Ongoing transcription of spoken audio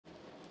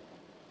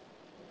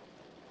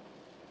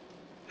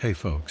Hey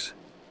folks,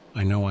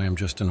 I know I am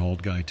just an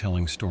old guy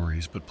telling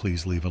stories, but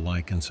please leave a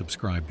like and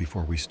subscribe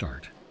before we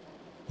start.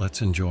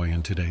 Let's enjoy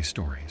in today's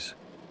stories.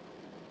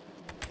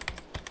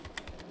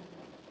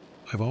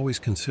 I've always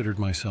considered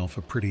myself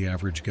a pretty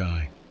average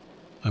guy.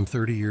 I'm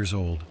 30 years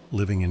old,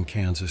 living in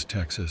Kansas,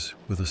 Texas,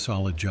 with a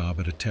solid job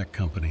at a tech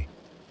company.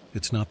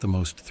 It's not the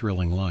most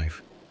thrilling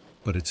life,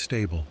 but it's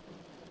stable,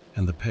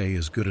 and the pay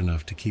is good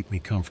enough to keep me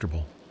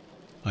comfortable.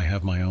 I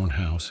have my own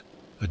house,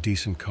 a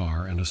decent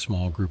car, and a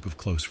small group of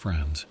close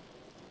friends.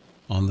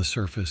 On the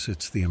surface,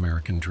 it's the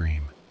American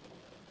dream.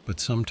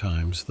 But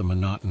sometimes the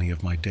monotony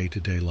of my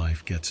day-to-day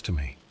life gets to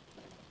me.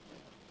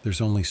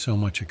 There's only so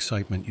much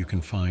excitement you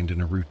can find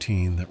in a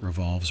routine that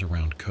revolves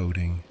around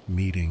coding,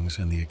 meetings,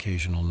 and the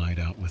occasional night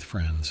out with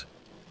friends.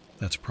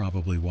 That's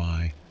probably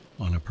why,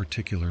 on a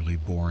particularly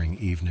boring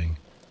evening,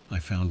 I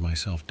found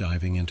myself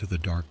diving into the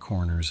dark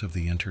corners of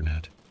the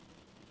internet.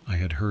 I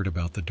had heard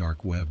about the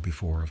dark web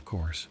before, of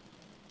course.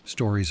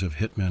 Stories of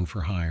hitmen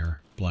for hire,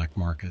 black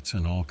markets,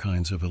 and all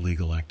kinds of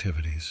illegal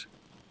activities.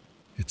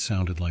 It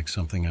sounded like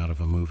something out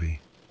of a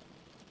movie.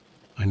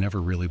 I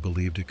never really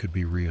believed it could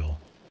be real,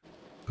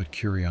 but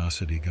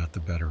curiosity got the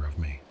better of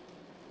me.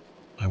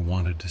 I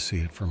wanted to see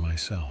it for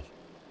myself,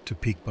 to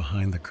peek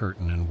behind the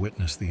curtain and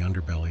witness the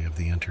underbelly of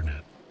the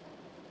internet.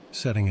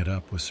 Setting it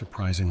up was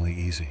surprisingly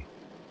easy.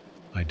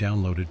 I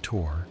downloaded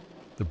Tor,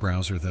 the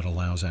browser that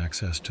allows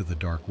access to the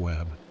dark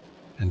web,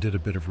 and did a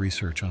bit of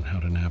research on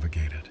how to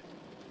navigate it.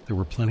 There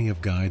were plenty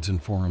of guides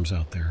and forums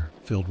out there,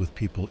 filled with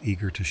people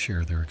eager to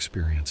share their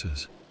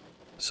experiences.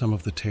 Some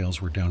of the tales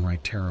were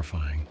downright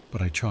terrifying,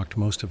 but I chalked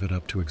most of it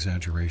up to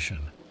exaggeration.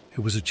 It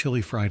was a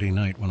chilly Friday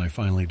night when I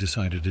finally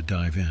decided to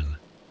dive in.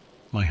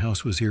 My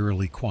house was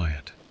eerily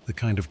quiet, the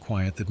kind of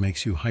quiet that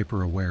makes you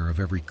hyper-aware of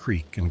every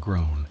creak and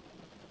groan.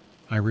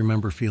 I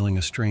remember feeling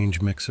a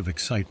strange mix of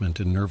excitement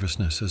and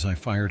nervousness as I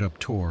fired up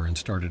Tor and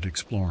started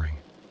exploring.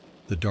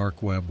 The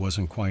dark web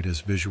wasn't quite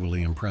as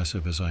visually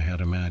impressive as I had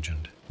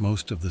imagined.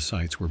 Most of the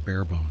sites were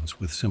bare bones,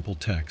 with simple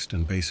text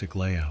and basic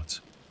layouts.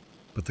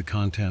 But the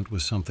content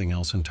was something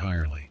else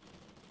entirely.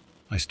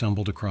 I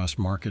stumbled across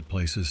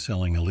marketplaces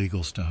selling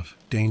illegal stuff,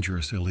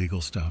 dangerous illegal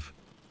stuff,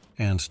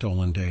 and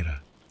stolen data.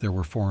 There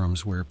were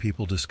forums where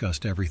people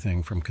discussed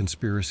everything from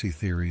conspiracy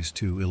theories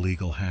to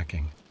illegal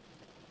hacking.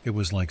 It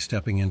was like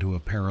stepping into a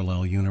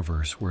parallel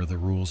universe where the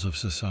rules of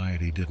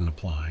society didn't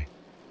apply.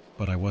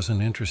 But I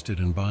wasn't interested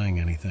in buying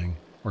anything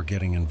or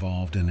getting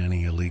involved in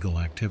any illegal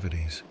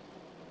activities.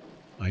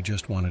 I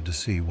just wanted to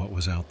see what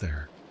was out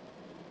there.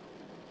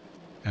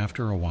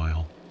 After a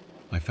while,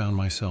 I found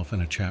myself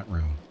in a chat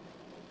room.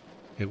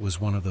 It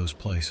was one of those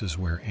places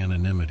where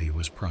anonymity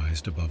was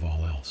prized above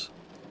all else.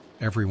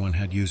 Everyone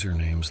had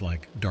usernames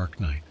like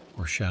Dark Knight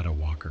or Shadow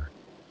Walker.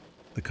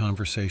 The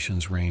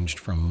conversations ranged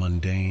from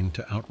mundane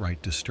to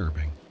outright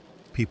disturbing.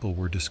 People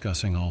were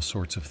discussing all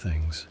sorts of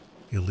things: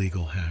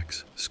 illegal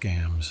hacks,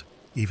 scams,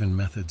 even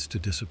methods to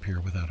disappear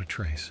without a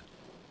trace.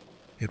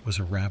 It was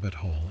a rabbit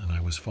hole, and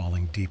I was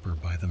falling deeper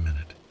by the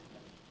minute.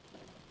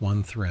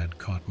 One thread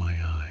caught my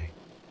eye.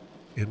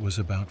 It was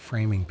about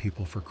framing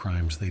people for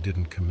crimes they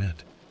didn't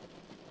commit.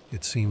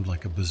 It seemed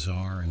like a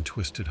bizarre and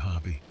twisted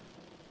hobby,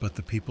 but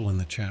the people in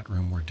the chat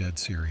room were dead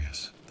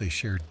serious. They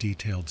shared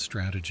detailed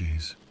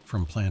strategies,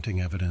 from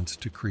planting evidence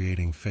to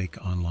creating fake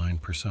online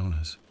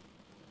personas.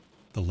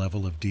 The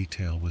level of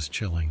detail was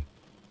chilling.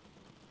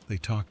 They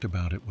talked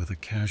about it with a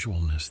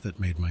casualness that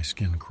made my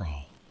skin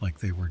crawl, like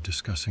they were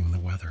discussing the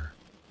weather.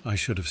 I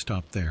should have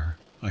stopped there.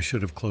 I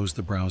should have closed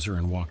the browser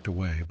and walked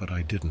away, but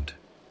I didn't.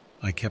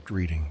 I kept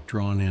reading,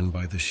 drawn in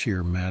by the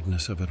sheer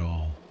madness of it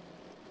all.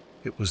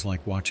 It was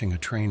like watching a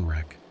train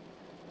wreck.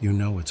 You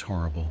know it's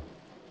horrible,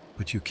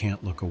 but you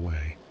can't look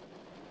away.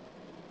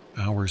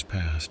 Hours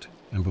passed,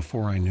 and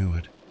before I knew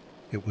it,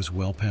 it was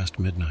well past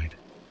midnight.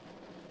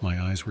 My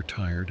eyes were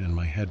tired and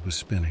my head was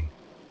spinning,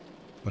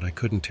 but I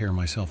couldn't tear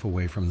myself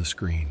away from the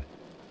screen.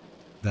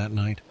 That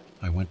night,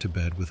 I went to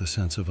bed with a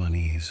sense of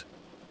unease.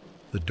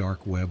 The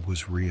dark web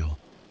was real,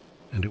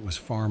 and it was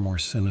far more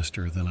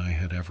sinister than I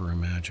had ever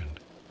imagined.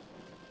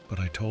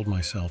 But I told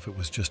myself it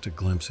was just a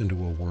glimpse into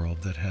a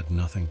world that had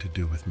nothing to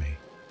do with me.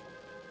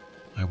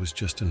 I was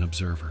just an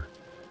observer,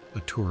 a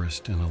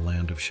tourist in a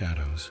land of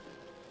shadows.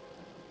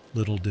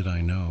 Little did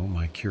I know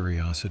my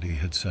curiosity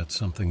had set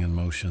something in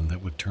motion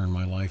that would turn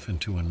my life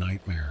into a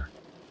nightmare.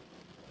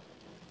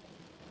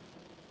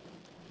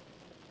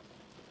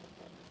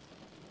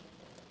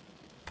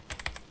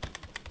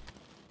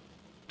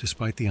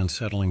 Despite the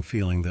unsettling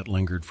feeling that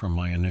lingered from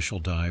my initial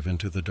dive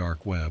into the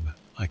dark web,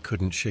 I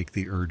couldn't shake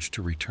the urge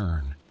to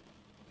return.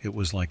 It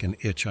was like an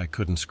itch I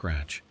couldn't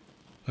scratch,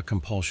 a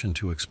compulsion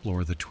to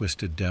explore the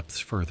twisted depths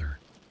further.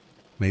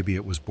 Maybe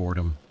it was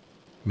boredom,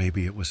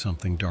 maybe it was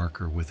something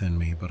darker within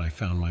me, but I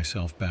found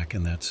myself back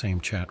in that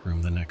same chat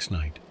room the next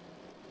night.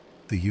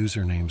 The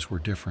usernames were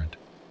different,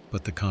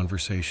 but the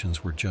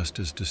conversations were just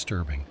as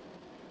disturbing.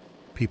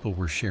 People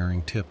were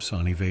sharing tips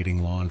on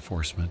evading law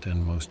enforcement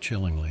and, most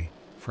chillingly,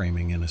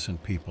 framing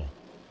innocent people.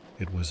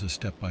 It was a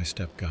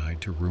step-by-step guide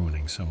to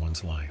ruining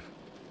someone's life.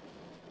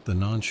 The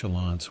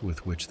nonchalance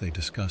with which they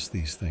discussed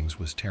these things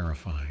was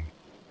terrifying.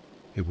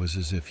 It was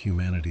as if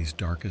humanity's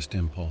darkest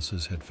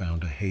impulses had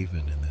found a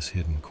haven in this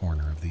hidden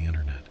corner of the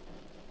internet.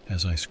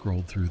 As I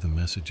scrolled through the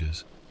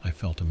messages, I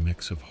felt a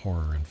mix of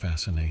horror and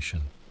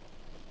fascination.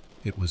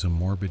 It was a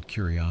morbid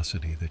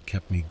curiosity that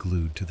kept me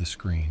glued to the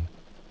screen.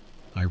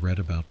 I read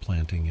about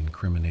planting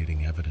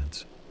incriminating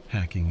evidence,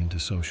 hacking into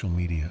social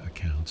media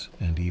accounts,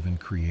 and even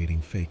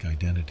creating fake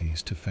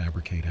identities to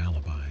fabricate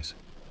alibis.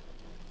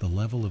 The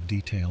level of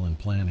detail and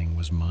planning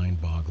was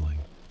mind-boggling.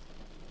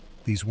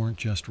 These weren't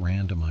just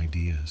random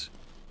ideas.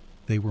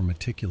 They were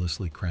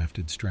meticulously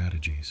crafted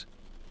strategies.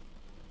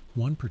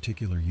 One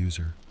particular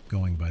user,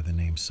 going by the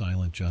name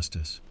Silent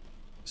Justice,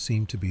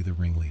 seemed to be the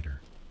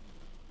ringleader.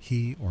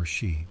 He or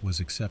she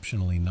was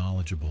exceptionally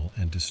knowledgeable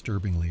and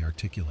disturbingly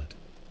articulate.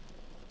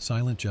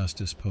 Silent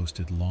Justice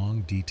posted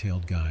long,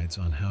 detailed guides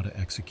on how to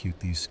execute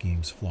these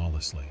schemes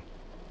flawlessly.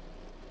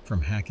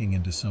 From hacking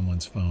into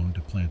someone's phone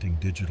to planting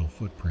digital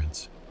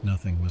footprints,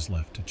 nothing was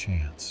left to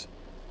chance.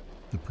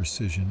 The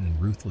precision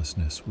and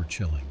ruthlessness were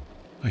chilling.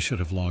 I should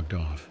have logged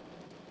off.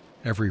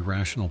 Every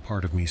rational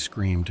part of me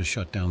screamed to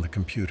shut down the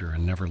computer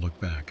and never look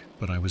back,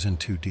 but I was in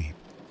too deep.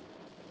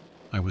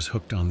 I was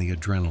hooked on the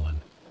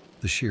adrenaline,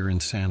 the sheer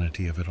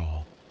insanity of it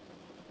all.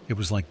 It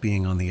was like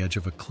being on the edge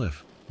of a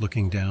cliff,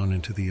 looking down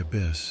into the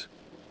abyss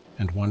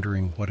and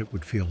wondering what it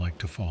would feel like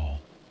to fall.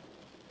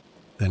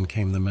 Then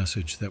came the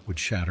message that would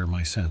shatter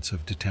my sense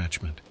of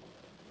detachment.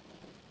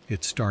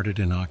 It started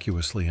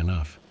innocuously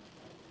enough,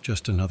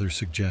 just another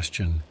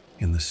suggestion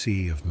in the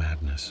sea of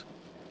madness.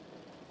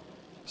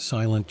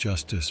 Silent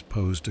Justice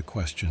posed a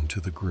question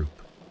to the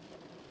group.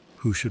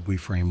 Who should we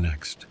frame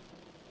next?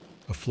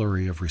 A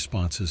flurry of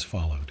responses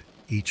followed,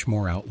 each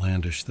more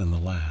outlandish than the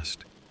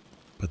last.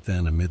 But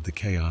then, amid the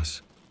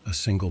chaos, a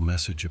single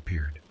message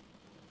appeared.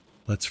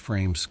 Let's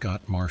frame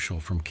Scott Marshall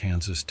from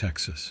Kansas,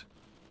 Texas.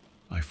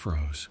 I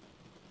froze.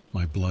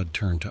 My blood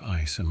turned to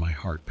ice and my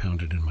heart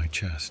pounded in my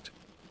chest.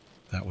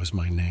 That was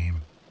my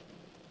name.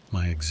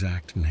 My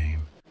exact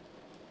name.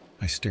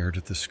 I stared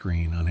at the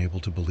screen, unable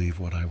to believe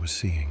what I was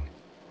seeing.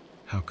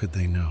 How could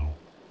they know?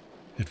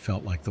 It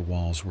felt like the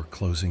walls were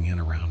closing in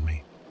around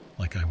me,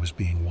 like I was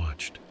being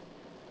watched.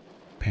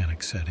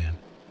 Panic set in.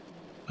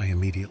 I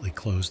immediately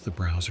closed the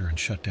browser and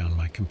shut down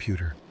my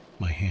computer,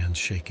 my hands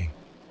shaking.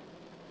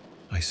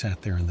 I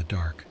sat there in the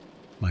dark,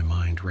 my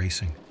mind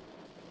racing.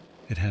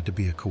 It had to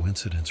be a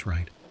coincidence,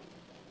 right?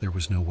 There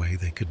was no way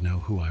they could know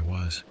who I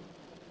was.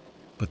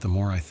 But the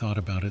more I thought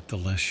about it, the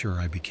less sure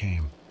I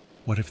became.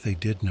 What if they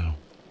did know?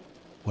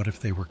 What if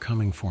they were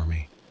coming for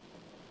me?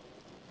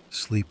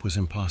 Sleep was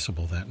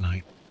impossible that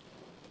night.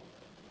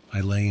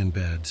 I lay in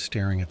bed,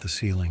 staring at the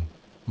ceiling,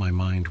 my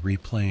mind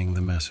replaying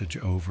the message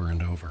over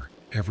and over.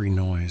 Every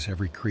noise,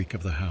 every creak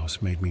of the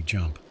house made me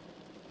jump.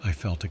 I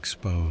felt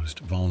exposed,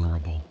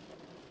 vulnerable.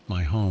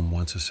 My home,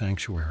 once a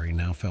sanctuary,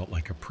 now felt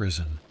like a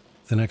prison.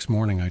 The next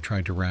morning I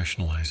tried to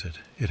rationalize it.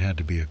 It had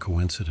to be a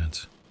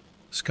coincidence.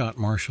 Scott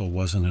Marshall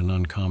wasn't an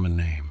uncommon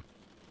name.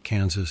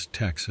 Kansas,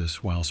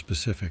 Texas, while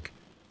specific,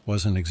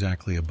 wasn't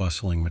exactly a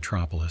bustling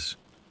metropolis.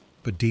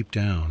 But deep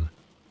down,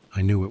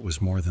 I knew it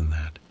was more than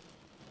that.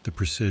 The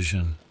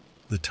precision,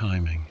 the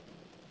timing,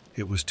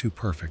 it was too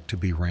perfect to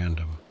be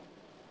random.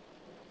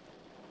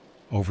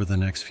 Over the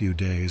next few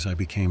days, I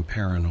became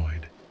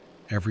paranoid.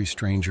 Every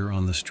stranger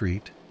on the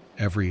street,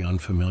 every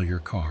unfamiliar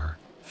car,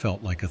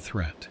 felt like a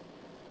threat.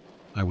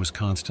 I was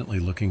constantly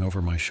looking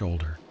over my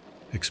shoulder,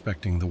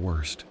 expecting the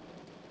worst.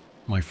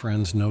 My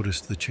friends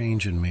noticed the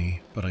change in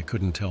me, but I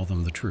couldn't tell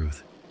them the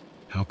truth.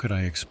 How could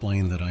I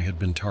explain that I had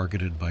been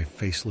targeted by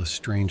faceless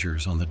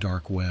strangers on the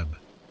dark web?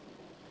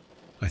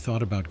 I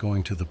thought about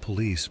going to the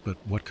police, but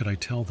what could I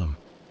tell them?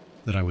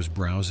 That I was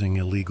browsing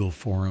illegal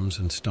forums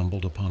and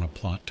stumbled upon a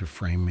plot to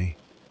frame me?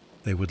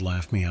 They would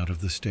laugh me out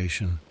of the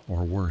station,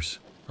 or worse,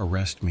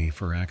 arrest me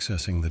for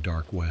accessing the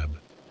dark web.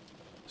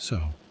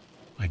 So,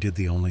 I did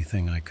the only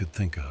thing I could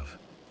think of.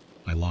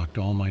 I locked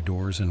all my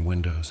doors and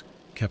windows,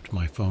 kept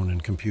my phone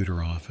and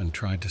computer off, and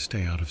tried to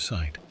stay out of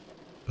sight.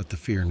 But the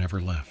fear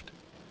never left.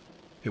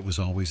 It was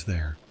always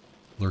there,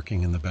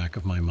 lurking in the back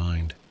of my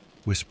mind,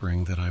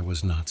 whispering that I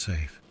was not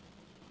safe.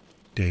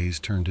 Days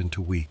turned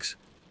into weeks,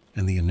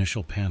 and the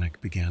initial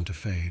panic began to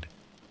fade,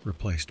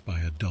 replaced by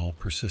a dull,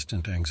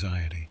 persistent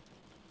anxiety.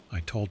 I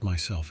told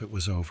myself it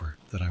was over,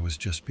 that I was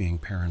just being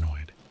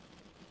paranoid.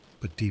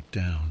 But deep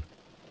down,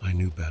 I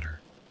knew better.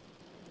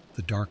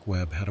 The dark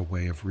web had a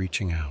way of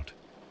reaching out,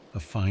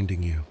 of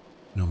finding you,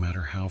 no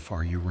matter how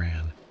far you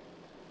ran.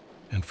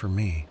 And for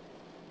me,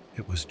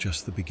 it was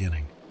just the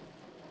beginning.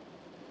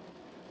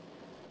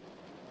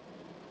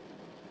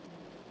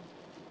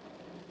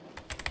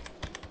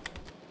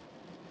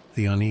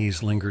 The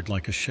unease lingered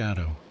like a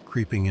shadow,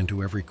 creeping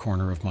into every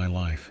corner of my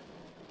life.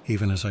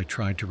 Even as I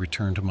tried to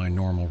return to my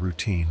normal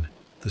routine,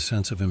 the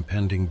sense of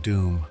impending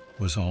doom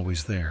was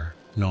always there,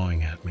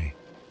 gnawing at me.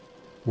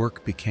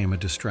 Work became a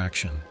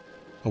distraction,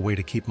 a way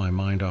to keep my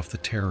mind off the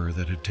terror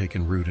that had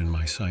taken root in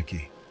my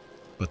psyche.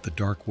 But the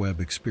dark web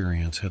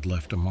experience had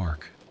left a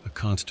mark, a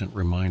constant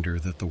reminder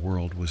that the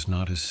world was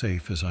not as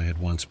safe as I had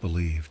once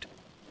believed.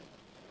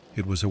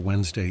 It was a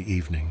Wednesday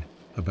evening,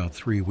 about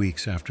 3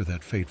 weeks after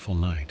that fateful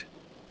night,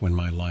 when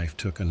my life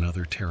took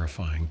another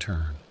terrifying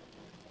turn.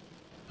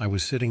 I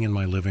was sitting in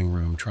my living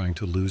room trying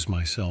to lose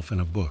myself in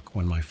a book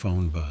when my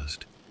phone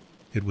buzzed.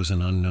 It was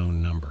an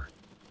unknown number.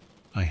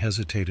 I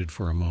hesitated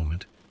for a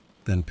moment,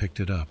 then picked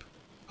it up,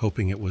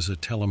 hoping it was a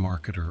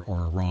telemarketer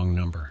or a wrong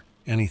number,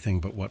 anything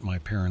but what my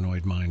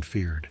paranoid mind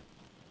feared.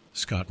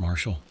 "Scott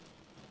Marshall?"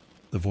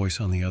 The voice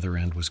on the other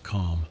end was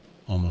calm,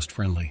 almost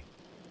friendly.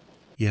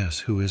 "Yes,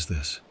 who is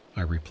this?"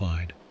 I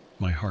replied,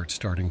 my heart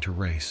starting to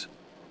race.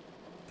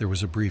 There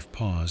was a brief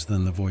pause,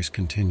 then the voice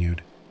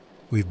continued,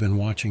 "We've been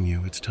watching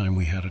you, it's time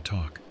we had a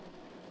talk."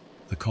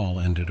 The call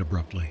ended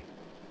abruptly.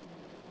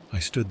 I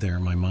stood there,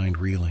 my mind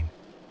reeling.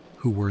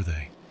 Who were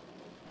they?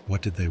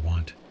 What did they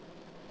want?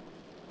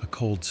 A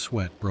cold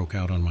sweat broke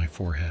out on my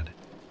forehead.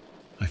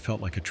 I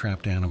felt like a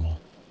trapped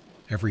animal,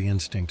 every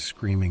instinct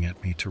screaming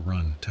at me to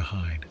run, to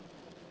hide.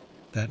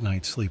 That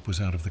night, sleep was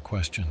out of the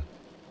question.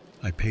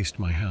 I paced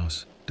my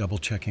house,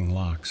 double-checking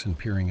locks and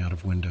peering out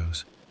of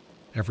windows.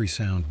 Every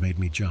sound made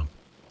me jump.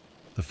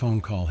 The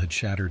phone call had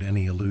shattered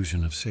any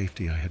illusion of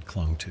safety I had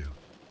clung to.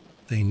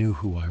 They knew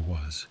who I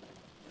was.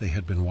 They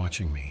had been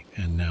watching me,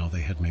 and now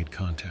they had made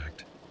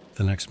contact.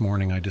 The next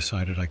morning, I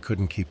decided I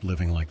couldn't keep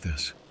living like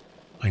this.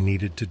 I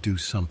needed to do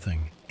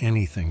something,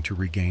 anything to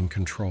regain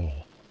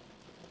control.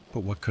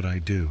 But what could I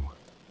do?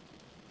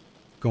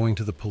 Going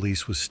to the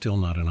police was still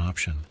not an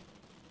option.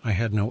 I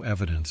had no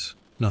evidence,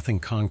 nothing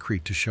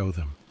concrete to show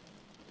them.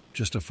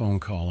 Just a phone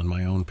call and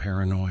my own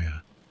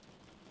paranoia.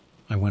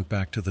 I went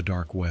back to the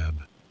dark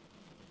web.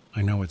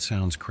 I know it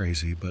sounds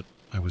crazy, but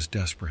I was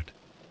desperate.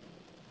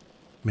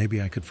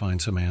 Maybe I could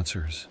find some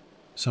answers,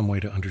 some way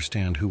to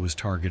understand who was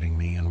targeting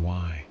me and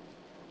why.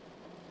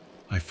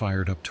 I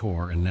fired up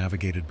Tor and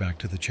navigated back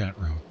to the chat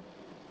room.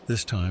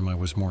 This time I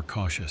was more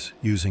cautious,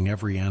 using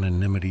every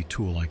anonymity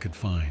tool I could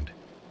find.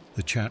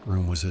 The chat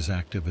room was as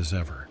active as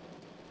ever.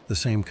 The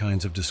same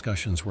kinds of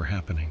discussions were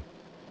happening,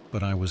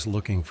 but I was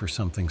looking for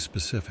something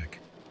specific.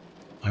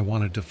 I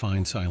wanted to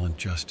find Silent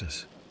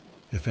Justice.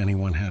 If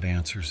anyone had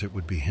answers, it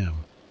would be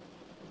him.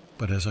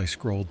 But as I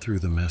scrolled through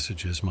the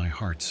messages, my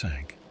heart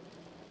sank.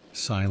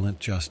 Silent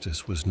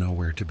Justice was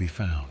nowhere to be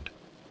found.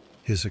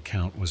 His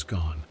account was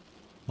gone,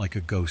 like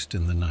a ghost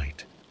in the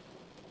night.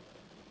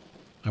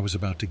 I was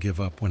about to give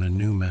up when a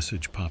new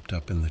message popped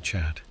up in the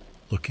chat.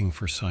 "Looking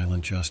for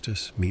Silent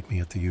Justice? Meet me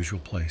at the usual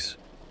place."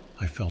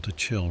 I felt a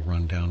chill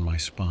run down my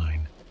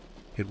spine.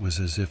 It was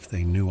as if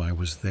they knew I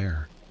was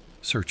there,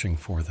 searching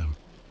for them.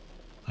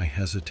 I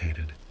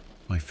hesitated,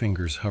 my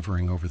fingers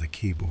hovering over the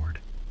keyboard.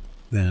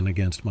 Then,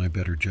 against my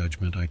better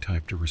judgment, I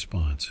typed a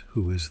response.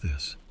 "Who is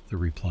this?" The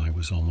reply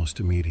was almost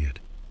immediate.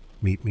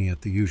 "Meet me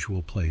at the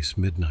usual place,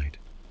 midnight."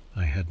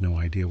 I had no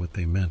idea what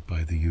they meant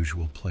by the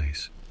usual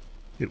place.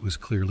 It was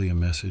clearly a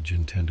message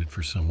intended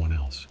for someone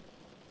else.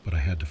 But I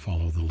had to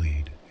follow the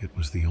lead. It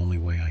was the only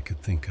way I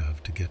could think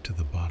of to get to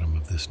the bottom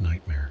of this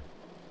nightmare.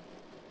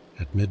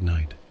 At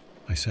midnight,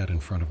 I sat in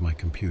front of my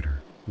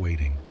computer,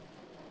 waiting.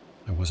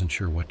 I wasn't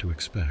sure what to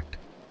expect.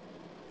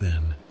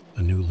 Then,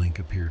 a new link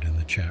appeared in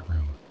the chat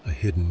room, a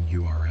hidden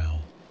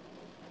URL.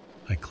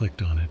 I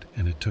clicked on it,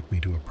 and it took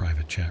me to a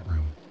private chat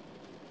room.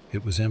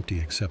 It was empty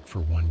except for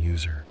one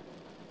user.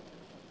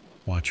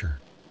 "Watcher."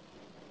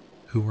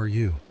 "Who are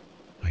you?"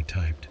 I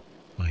typed,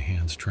 my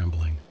hands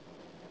trembling.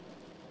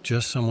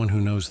 "Just someone who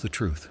knows the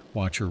truth,"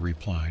 Watcher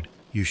replied.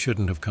 "You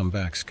shouldn't have come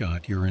back,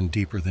 Scott. You're in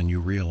deeper than you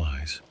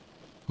realize."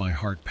 My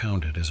heart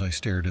pounded as I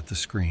stared at the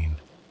screen.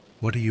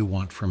 "What do you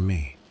want from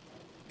me?"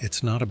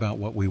 "It's not about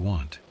what we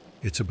want.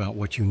 It's about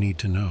what you need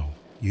to know.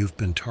 You've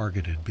been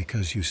targeted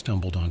because you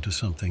stumbled onto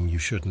something you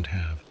shouldn't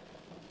have.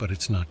 But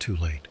it's not too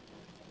late.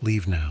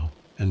 Leave now,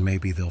 and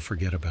maybe they'll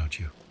forget about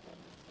you."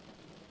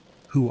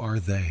 "Who are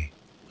they?"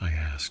 I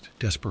asked,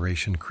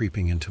 desperation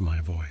creeping into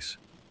my voice.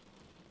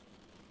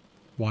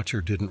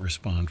 Watcher didn't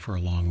respond for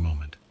a long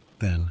moment.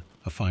 Then,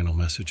 a final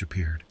message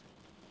appeared.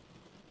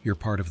 "You're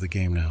part of the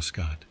game now,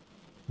 Scott.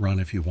 Run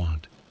if you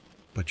want,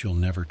 but you'll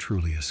never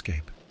truly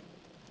escape."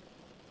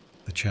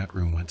 The chat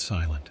room went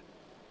silent.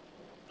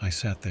 I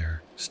sat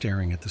there,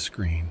 staring at the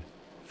screen,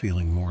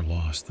 feeling more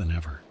lost than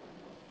ever.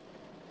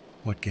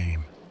 What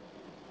game?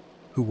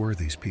 Who were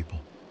these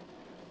people?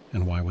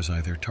 And why was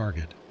I their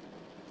target?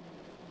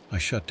 I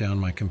shut down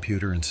my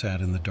computer and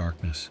sat in the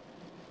darkness,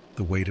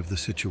 the weight of the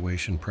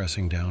situation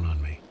pressing down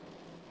on me.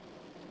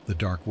 The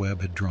dark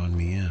web had drawn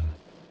me in,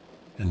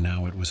 and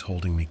now it was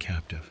holding me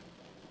captive.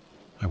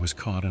 I was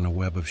caught in a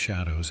web of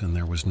shadows, and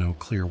there was no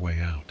clear way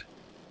out.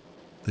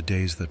 The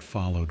days that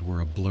followed were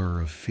a blur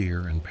of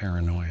fear and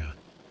paranoia.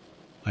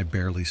 I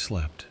barely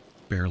slept,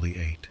 barely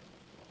ate.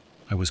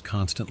 I was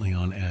constantly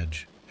on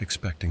edge,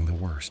 expecting the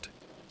worst.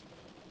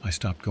 I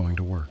stopped going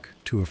to work,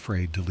 too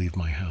afraid to leave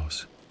my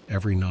house.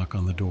 Every knock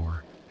on the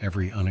door,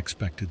 every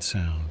unexpected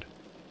sound,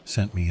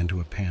 sent me into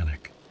a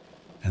panic.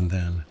 And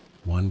then,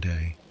 one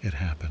day, it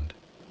happened.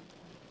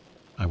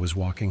 I was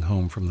walking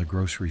home from the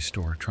grocery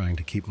store trying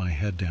to keep my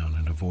head down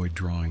and avoid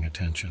drawing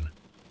attention.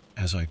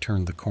 As I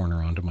turned the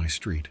corner onto my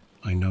street,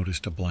 I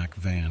noticed a black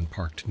van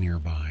parked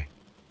nearby.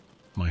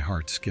 My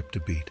heart skipped a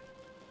beat.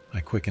 I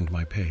quickened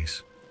my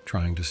pace,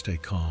 trying to stay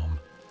calm.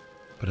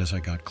 But as I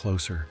got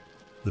closer,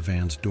 the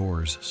van's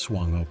doors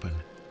swung open,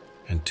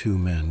 and two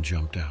men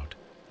jumped out.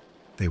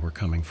 They were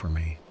coming for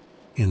me.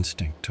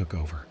 Instinct took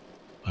over.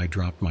 I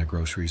dropped my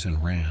groceries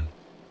and ran,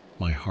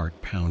 my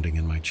heart pounding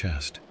in my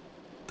chest.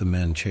 The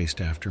men chased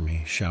after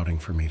me, shouting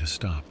for me to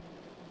stop.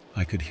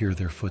 I could hear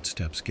their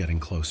footsteps getting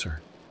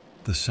closer,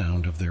 the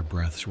sound of their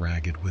breaths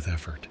ragged with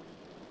effort.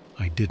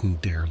 I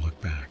didn't dare look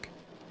back.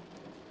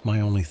 My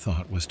only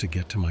thought was to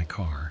get to my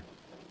car.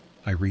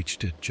 I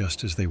reached it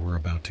just as they were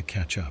about to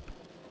catch up.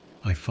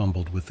 I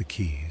fumbled with the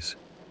keys,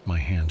 my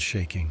hands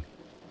shaking,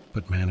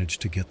 but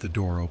managed to get the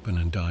door open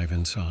and dive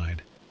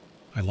inside.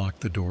 I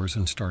locked the doors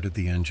and started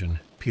the engine,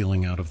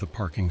 peeling out of the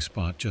parking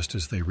spot just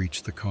as they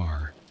reached the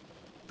car.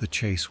 The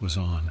chase was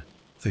on.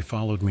 They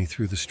followed me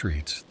through the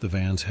streets, the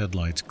van's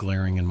headlights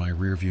glaring in my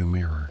rearview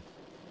mirror.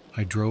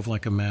 I drove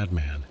like a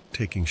madman,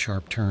 taking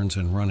sharp turns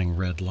and running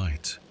red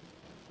lights.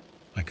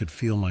 I could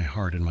feel my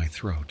heart in my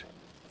throat,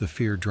 the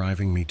fear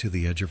driving me to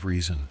the edge of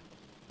reason.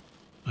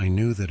 I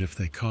knew that if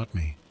they caught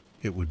me,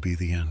 it would be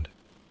the end.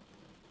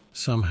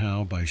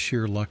 Somehow, by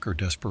sheer luck or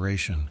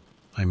desperation,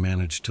 I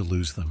managed to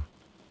lose them.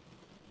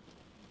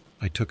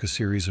 I took a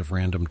series of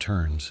random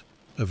turns,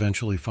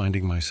 eventually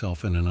finding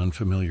myself in an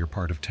unfamiliar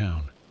part of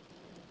town.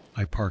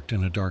 I parked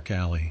in a dark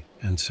alley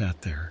and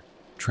sat there,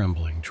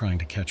 trembling, trying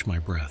to catch my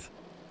breath.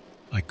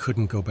 I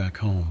couldn't go back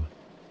home.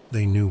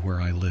 They knew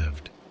where I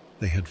lived.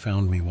 They had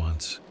found me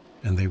once,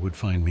 and they would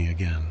find me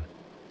again.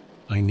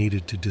 I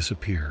needed to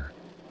disappear,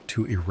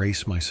 to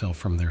erase myself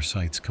from their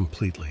sights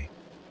completely,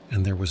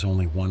 and there was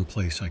only one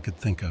place I could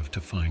think of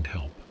to find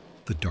help: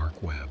 the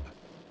dark web.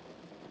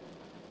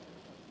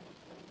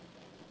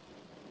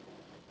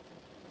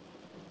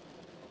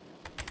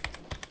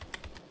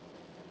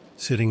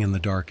 Sitting in the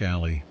dark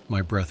alley,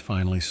 my breath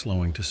finally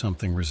slowing to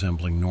something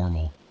resembling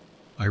normal,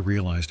 I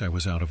realized I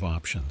was out of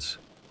options.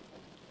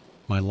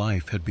 My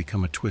life had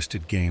become a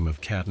twisted game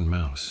of cat and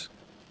mouse,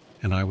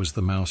 and I was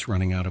the mouse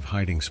running out of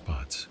hiding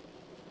spots.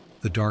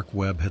 The dark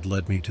web had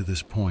led me to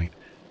this point,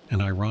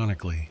 and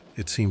ironically,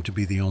 it seemed to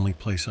be the only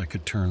place I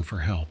could turn for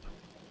help.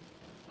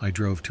 I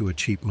drove to a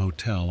cheap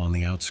motel on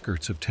the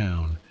outskirts of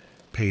town,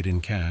 paid in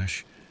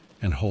cash,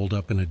 and holed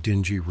up in a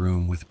dingy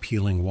room with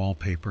peeling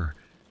wallpaper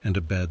and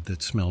a bed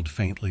that smelled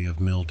faintly of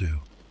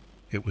mildew.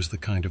 It was the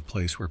kind of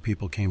place where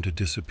people came to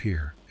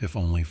disappear, if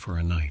only for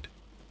a night.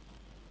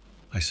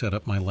 I set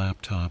up my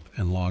laptop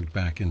and logged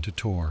back into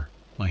Tor,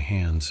 my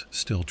hands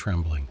still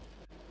trembling.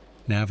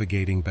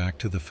 Navigating back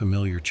to the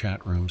familiar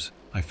chat rooms,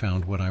 I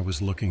found what I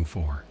was looking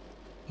for: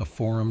 a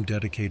forum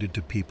dedicated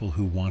to people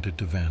who wanted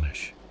to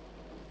vanish.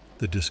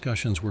 The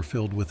discussions were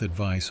filled with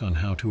advice on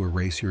how to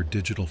erase your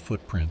digital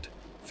footprint,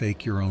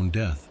 fake your own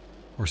death,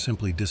 or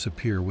simply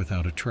disappear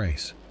without a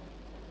trace.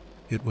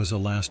 It was a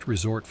last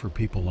resort for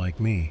people like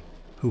me,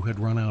 who had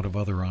run out of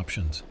other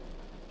options.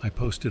 I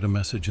posted a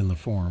message in the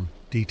forum,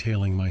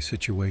 detailing my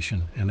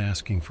situation and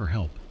asking for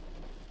help.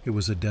 It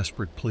was a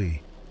desperate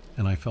plea,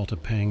 and I felt a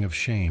pang of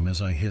shame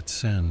as I hit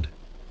send.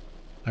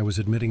 I was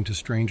admitting to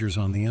strangers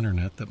on the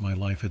internet that my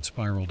life had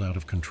spiraled out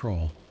of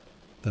control,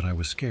 that I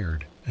was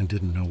scared and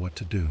didn't know what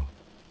to do.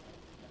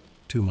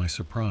 To my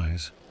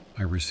surprise,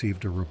 I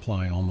received a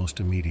reply almost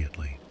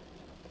immediately.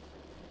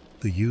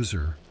 The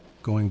user,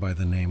 going by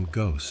the name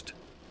Ghost,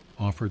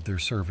 offered their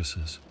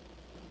services.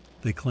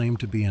 They claimed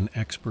to be an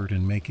expert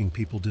in making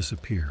people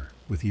disappear,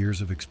 with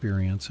years of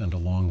experience and a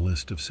long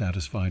list of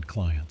satisfied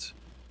clients.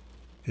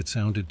 It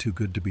sounded too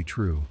good to be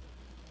true,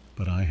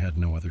 but I had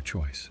no other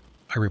choice.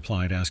 I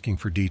replied asking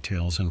for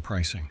details and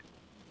pricing.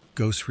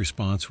 Ghost's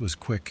response was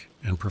quick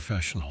and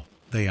professional.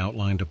 They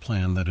outlined a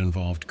plan that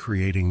involved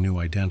creating new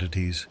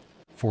identities,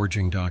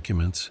 forging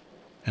documents,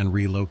 and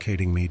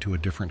relocating me to a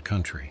different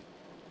country.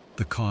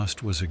 The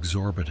cost was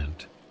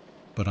exorbitant,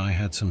 but I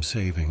had some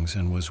savings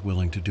and was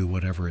willing to do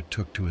whatever it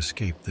took to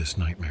escape this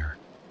nightmare.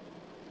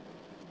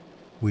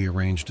 We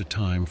arranged a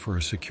time for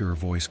a secure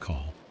voice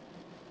call.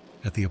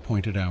 At the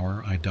appointed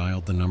hour, I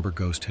dialed the number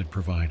Ghost had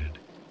provided,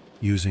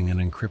 using an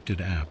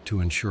encrypted app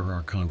to ensure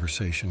our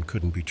conversation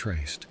couldn't be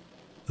traced.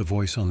 The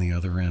voice on the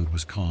other end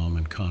was calm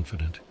and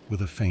confident,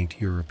 with a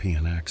faint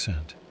European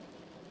accent.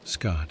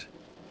 "Scott,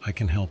 I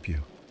can help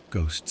you,"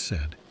 Ghost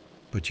said,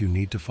 "but you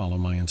need to follow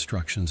my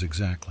instructions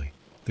exactly.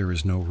 There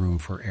is no room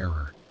for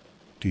error.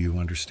 Do you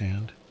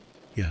understand?"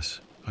 "Yes,"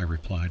 I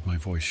replied, my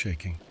voice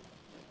shaking.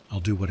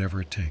 "I'll do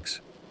whatever it takes."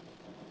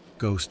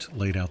 Ghost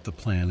laid out the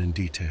plan in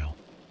detail.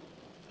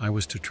 I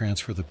was to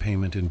transfer the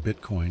payment in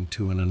Bitcoin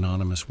to an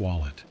anonymous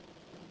wallet.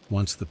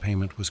 Once the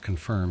payment was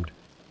confirmed,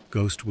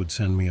 Ghost would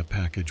send me a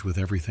package with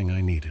everything I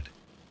needed: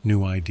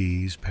 new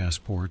IDs,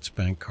 passports,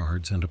 bank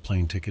cards, and a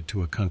plane ticket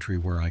to a country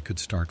where I could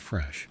start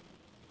fresh.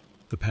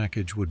 The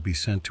package would be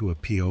sent to a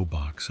P.O.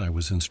 box I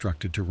was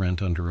instructed to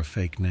rent under a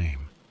fake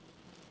name.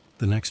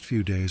 The next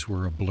few days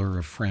were a blur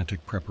of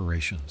frantic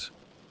preparations.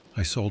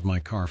 I sold my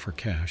car for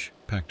cash,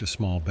 packed a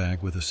small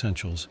bag with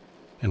essentials,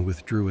 and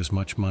withdrew as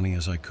much money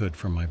as I could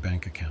from my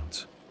bank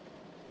accounts.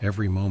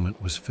 Every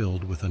moment was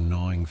filled with a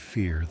gnawing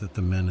fear that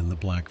the men in the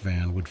black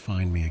van would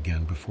find me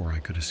again before I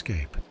could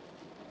escape.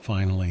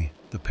 Finally,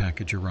 the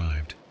package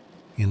arrived.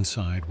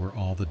 Inside were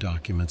all the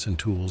documents and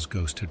tools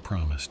Ghost had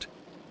promised.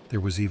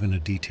 There was even a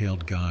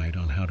detailed guide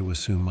on how to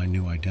assume my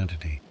new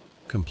identity,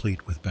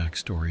 complete with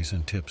backstories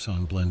and tips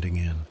on blending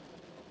in.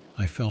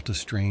 I felt a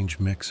strange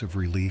mix of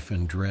relief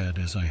and dread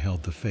as I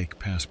held the fake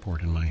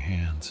passport in my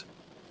hands.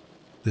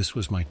 This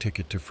was my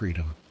ticket to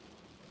freedom,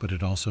 but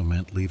it also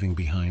meant leaving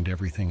behind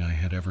everything I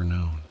had ever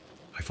known.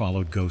 I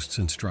followed Ghost's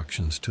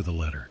instructions to the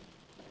letter.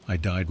 I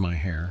dyed my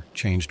hair,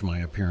 changed my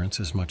appearance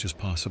as much as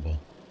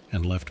possible,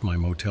 and left my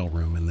motel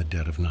room in the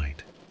dead of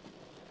night.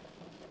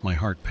 My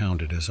heart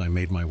pounded as I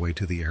made my way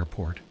to the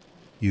airport,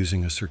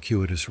 using a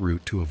circuitous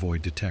route to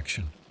avoid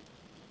detection.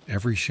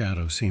 Every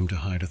shadow seemed to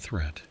hide a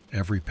threat,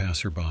 every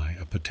passerby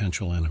a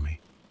potential enemy.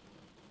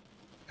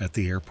 At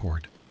the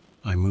airport,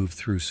 I moved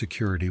through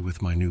security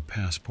with my new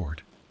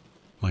passport,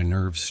 my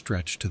nerves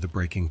stretched to the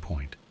breaking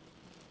point.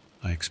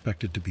 I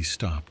expected to be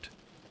stopped,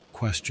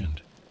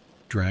 questioned,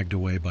 dragged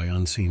away by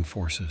unseen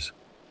forces,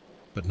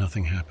 but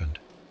nothing happened.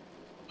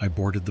 I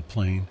boarded the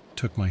plane,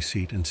 took my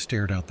seat, and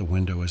stared out the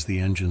window as the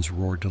engines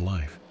roared to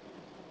life.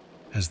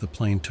 As the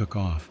plane took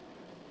off,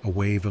 a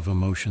wave of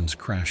emotions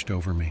crashed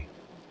over me.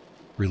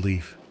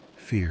 Relief,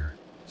 fear,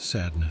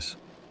 sadness,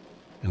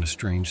 and a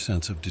strange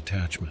sense of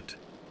detachment.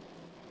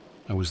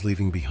 I was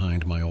leaving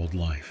behind my old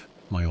life,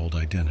 my old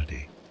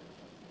identity.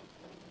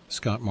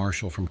 Scott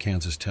Marshall from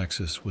Kansas,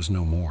 Texas was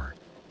no more.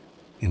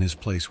 In his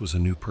place was a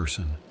new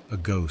person, a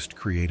ghost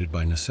created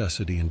by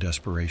necessity and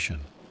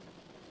desperation.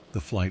 The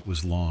flight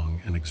was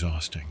long and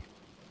exhausting.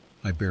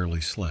 I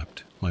barely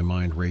slept, my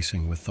mind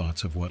racing with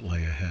thoughts of what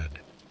lay ahead.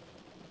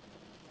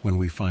 When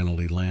we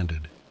finally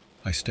landed,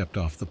 I stepped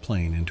off the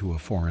plane into a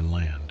foreign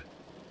land,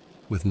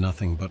 with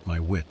nothing but my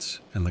wits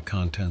and the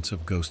contents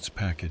of Ghost's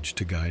package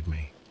to guide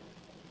me.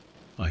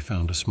 I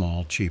found a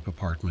small, cheap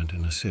apartment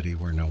in a city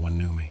where no one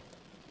knew me.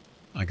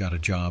 I got a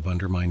job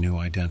under my new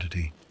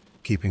identity,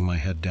 keeping my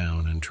head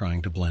down and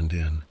trying to blend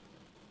in.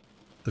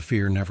 The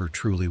fear never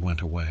truly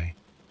went away,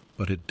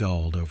 but it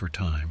dulled over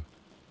time,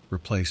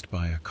 replaced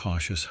by a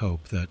cautious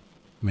hope that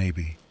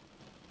maybe,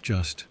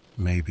 just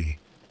maybe,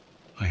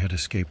 I had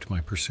escaped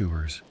my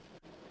pursuers.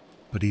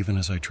 But even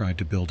as I tried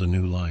to build a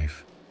new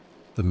life,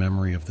 the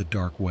memory of the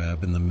dark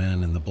web and the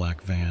men in the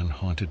black van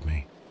haunted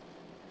me.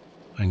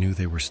 I knew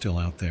they were still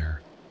out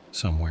there,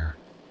 somewhere,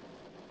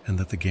 and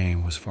that the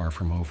game was far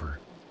from over.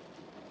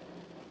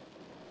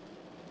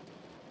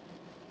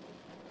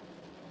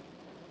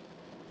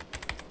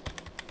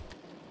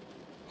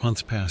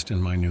 Months passed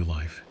in my new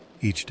life,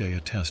 each day a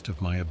test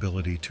of my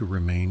ability to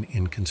remain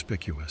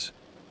inconspicuous.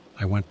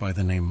 I went by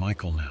the name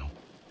Michael now,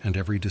 and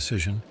every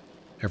decision,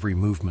 every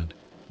movement,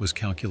 was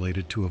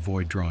calculated to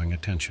avoid drawing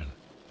attention.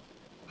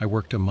 I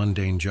worked a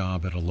mundane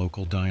job at a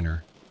local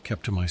diner,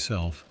 kept to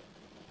myself,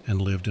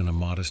 and lived in a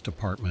modest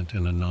apartment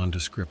in a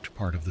nondescript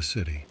part of the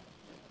city.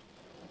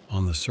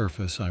 On the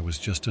surface, I was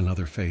just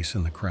another face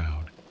in the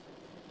crowd.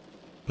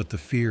 But the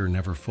fear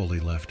never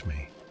fully left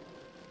me.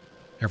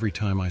 Every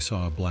time I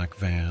saw a black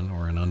van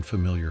or an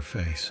unfamiliar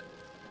face,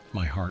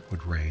 my heart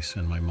would race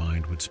and my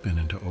mind would spin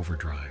into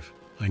overdrive.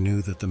 I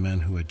knew that the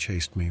men who had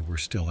chased me were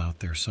still out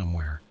there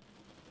somewhere,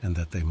 and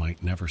that they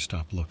might never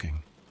stop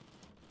looking.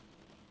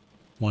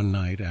 One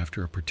night,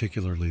 after a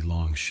particularly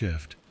long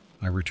shift,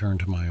 I returned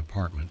to my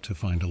apartment to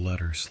find a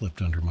letter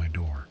slipped under my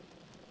door.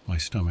 My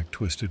stomach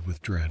twisted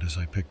with dread as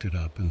I picked it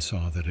up and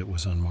saw that it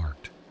was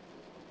unmarked.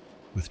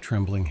 With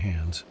trembling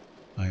hands,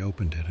 I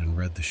opened it and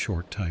read the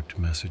short typed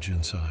message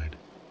inside.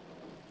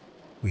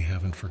 "We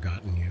haven't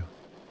forgotten you.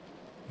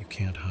 You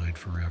can't hide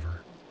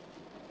forever."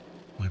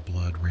 My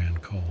blood ran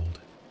cold.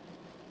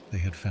 They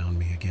had found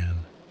me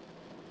again.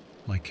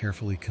 My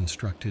carefully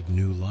constructed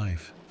new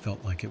life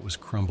felt like it was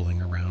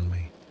crumbling around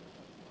me.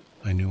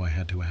 I knew I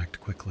had to act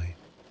quickly.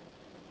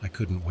 I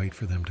couldn't wait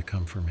for them to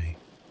come for me.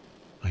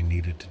 I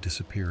needed to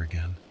disappear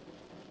again,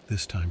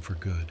 this time for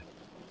good.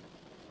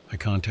 I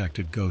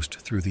contacted Ghost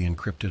through the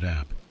encrypted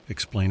app,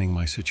 explaining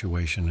my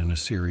situation in a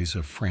series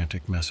of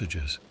frantic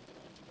messages.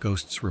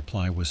 Ghost's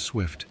reply was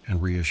swift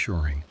and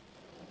reassuring.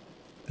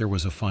 There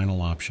was a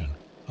final option,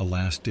 a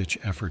last-ditch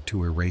effort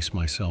to erase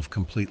myself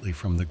completely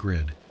from the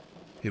grid.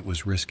 It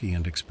was risky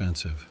and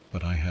expensive,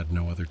 but I had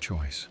no other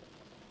choice.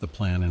 The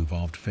plan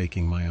involved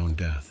faking my own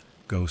death.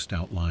 Ghost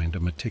outlined a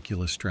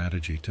meticulous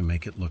strategy to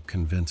make it look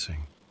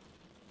convincing.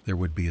 There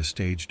would be a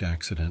staged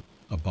accident,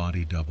 a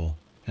body double,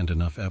 and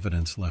enough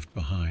evidence left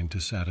behind to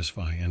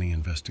satisfy any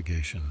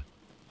investigation.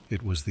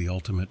 It was the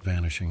ultimate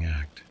vanishing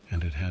act,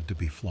 and it had to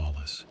be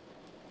flawless.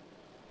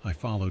 I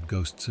followed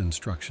Ghost's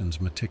instructions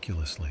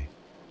meticulously.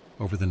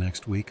 Over the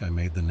next week, I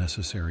made the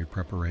necessary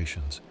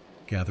preparations,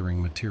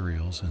 gathering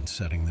materials and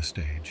setting the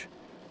stage.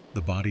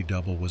 The body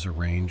double was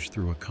arranged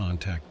through a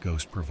contact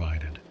Ghost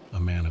provided, a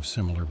man of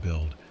similar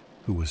build,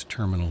 who was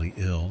terminally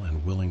ill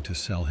and willing to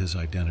sell his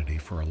identity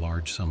for a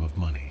large sum of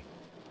money.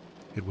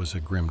 It was a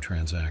grim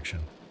transaction,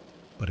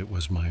 but it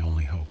was my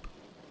only hope.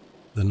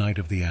 The night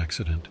of the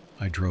accident,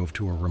 I drove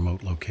to a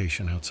remote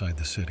location outside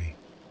the city.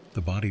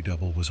 The body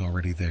double was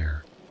already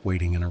there,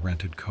 waiting in a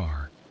rented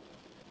car.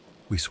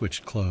 We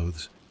switched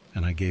clothes,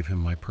 and I gave him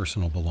my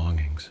personal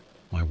belongings,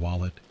 my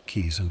wallet,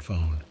 keys, and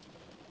phone.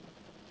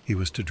 He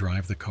was to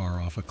drive the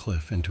car off a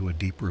cliff into a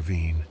deep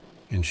ravine,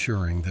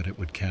 ensuring that it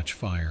would catch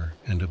fire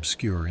and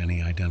obscure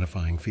any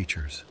identifying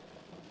features.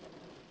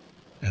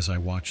 As I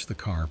watched the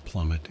car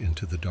plummet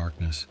into the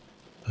darkness,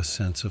 a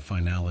sense of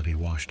finality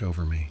washed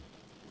over me.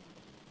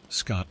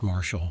 Scott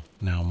Marshall,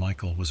 now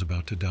Michael, was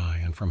about to die,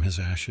 and from his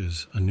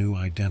ashes a new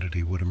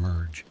identity would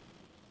emerge.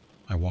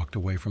 I walked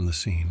away from the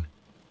scene,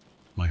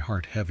 my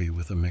heart heavy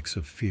with a mix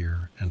of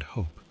fear and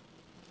hope.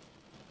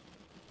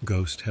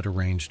 Ghost had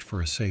arranged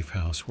for a safe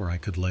house where I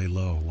could lay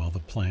low while the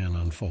plan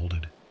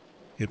unfolded.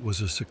 It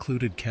was a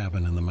secluded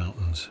cabin in the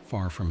mountains,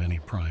 far from any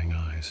prying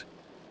eyes.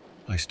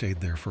 I stayed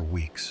there for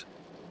weeks,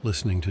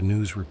 listening to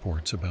news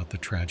reports about the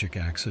tragic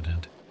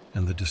accident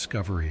and the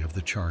discovery of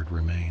the charred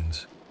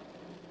remains.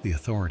 The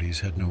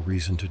authorities had no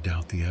reason to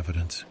doubt the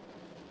evidence.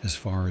 As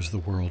far as the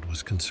world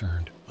was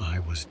concerned, I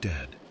was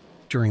dead.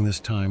 During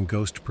this time,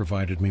 Ghost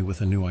provided me with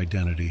a new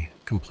identity,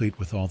 complete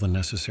with all the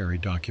necessary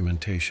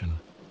documentation.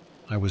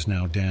 I was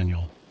now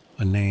Daniel,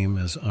 a name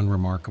as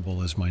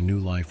unremarkable as my new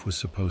life was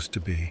supposed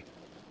to be.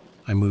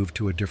 I moved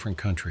to a different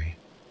country,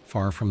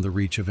 far from the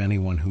reach of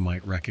anyone who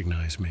might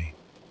recognize me.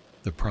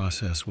 The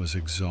process was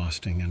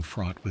exhausting and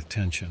fraught with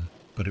tension,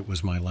 but it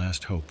was my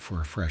last hope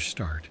for a fresh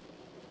start.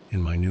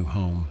 In my new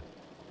home,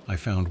 I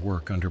found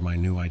work under my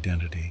new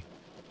identity,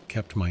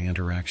 kept my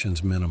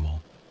interactions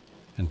minimal,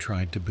 and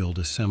tried to build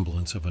a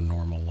semblance of a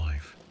normal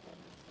life.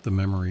 The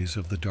memories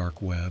of the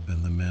dark web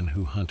and the men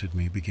who hunted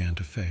me began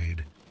to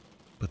fade,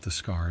 but the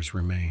scars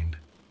remained.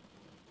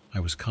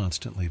 I was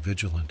constantly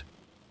vigilant,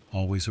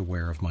 always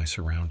aware of my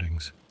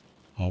surroundings,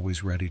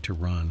 always ready to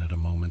run at a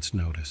moment's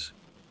notice.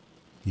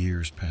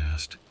 Years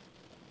passed,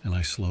 and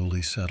I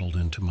slowly settled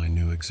into my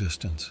new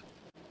existence.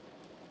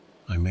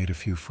 I made a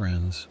few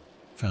friends,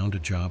 found a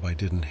job I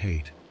didn't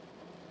hate,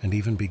 and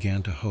even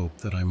began to hope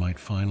that I might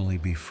finally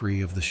be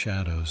free of the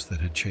shadows that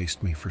had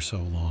chased me for so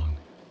long.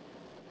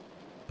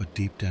 But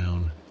deep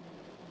down,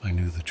 I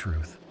knew the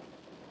truth.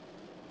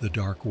 The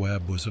dark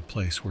web was a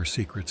place where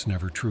secrets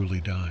never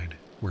truly died,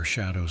 where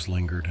shadows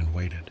lingered and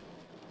waited.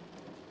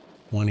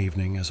 One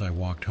evening, as I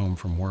walked home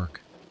from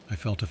work, I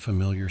felt a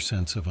familiar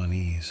sense of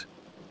unease.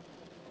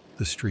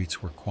 The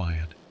streets were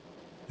quiet,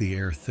 the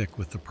air thick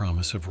with the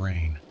promise of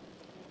rain.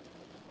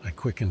 I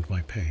quickened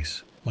my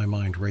pace, my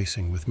mind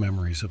racing with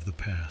memories of the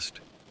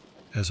past.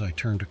 As I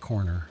turned a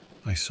corner,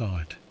 I saw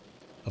it,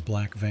 a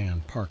black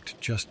van parked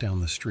just down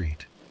the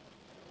street.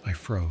 I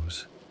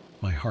froze,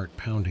 my heart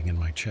pounding in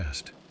my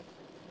chest.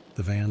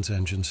 The van's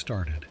engine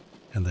started,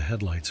 and the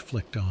headlights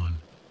flicked on,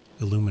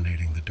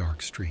 illuminating the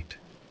dark street.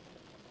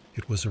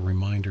 It was a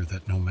reminder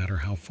that no matter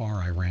how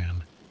far I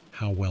ran,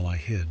 how well I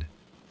hid,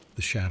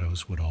 the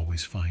shadows would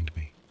always find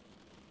me.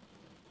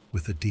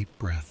 With a deep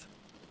breath,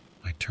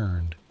 I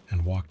turned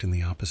and walked in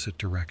the opposite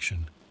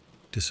direction,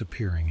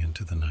 disappearing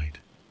into the night.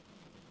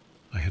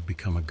 I had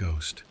become a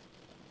ghost,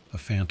 a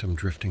phantom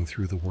drifting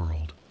through the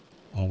world,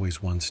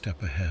 always one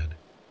step ahead,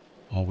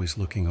 always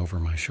looking over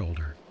my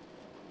shoulder.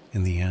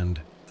 In the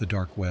end, the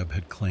dark web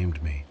had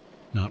claimed me,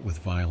 not with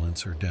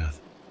violence or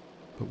death,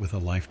 but with a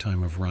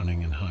lifetime of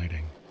running and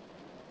hiding.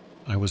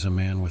 I was a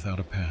man without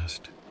a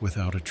past,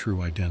 without a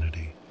true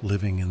identity,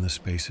 living in the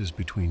spaces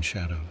between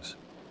shadows.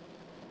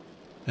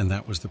 And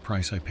that was the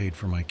price I paid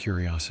for my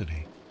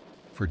curiosity,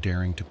 for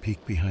daring to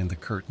peek behind the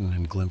curtain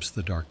and glimpse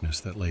the darkness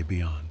that lay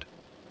beyond.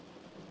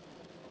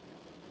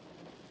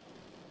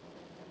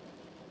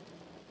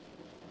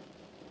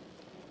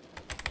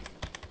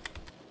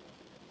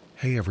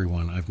 Hey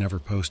everyone, I've never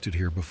posted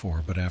here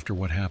before, but after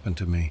what happened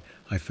to me,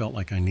 I felt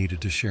like I needed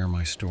to share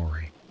my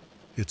story.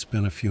 It's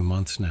been a few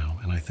months now,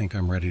 and I think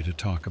I'm ready to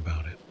talk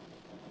about it.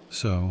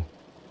 So,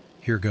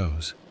 here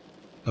goes.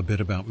 A bit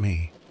about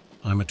me.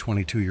 I'm a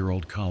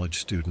 22-year-old college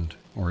student,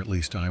 or at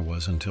least I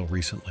was until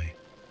recently.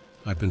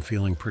 I've been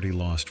feeling pretty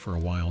lost for a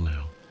while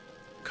now.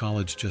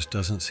 College just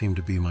doesn't seem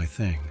to be my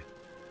thing.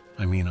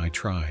 I mean, I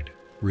tried,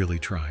 really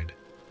tried,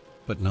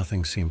 but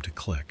nothing seemed to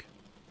click.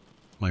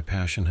 My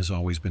passion has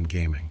always been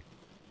gaming.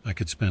 I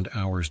could spend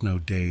hours, no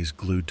days,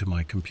 glued to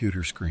my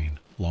computer screen,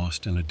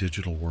 lost in a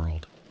digital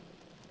world.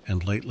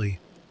 And lately,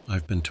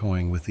 I've been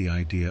toying with the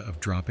idea of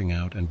dropping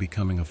out and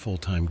becoming a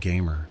full-time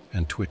gamer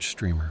and Twitch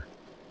streamer.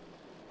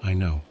 I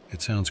know,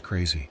 it sounds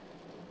crazy,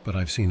 but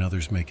I've seen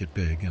others make it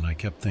big, and I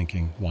kept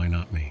thinking, why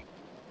not me?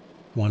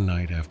 One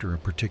night, after a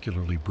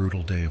particularly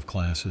brutal day of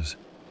classes,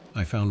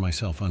 I found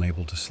myself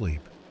unable to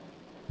sleep.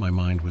 My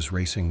mind was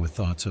racing with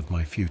thoughts of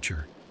my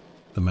future,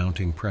 the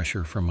mounting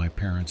pressure from my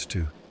parents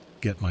to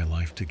get my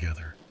life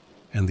together,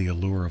 and the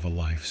allure of a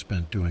life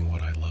spent doing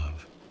what I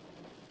love.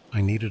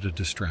 I needed a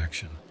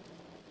distraction,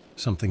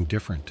 something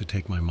different to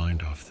take my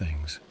mind off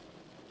things.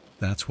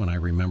 That's when I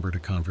remembered a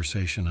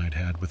conversation I'd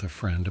had with a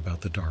friend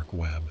about the dark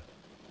web.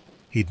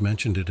 He'd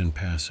mentioned it in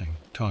passing,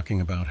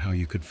 talking about how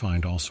you could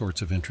find all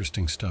sorts of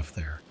interesting stuff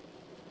there.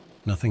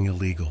 Nothing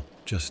illegal,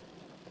 just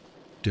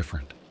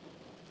different.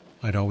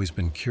 I'd always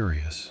been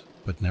curious,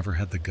 but never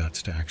had the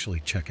guts to actually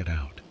check it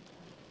out.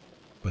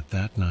 But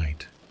that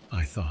night,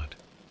 I thought,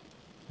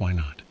 why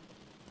not?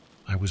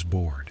 I was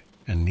bored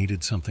and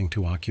needed something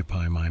to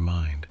occupy my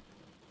mind.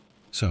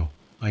 So,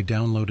 I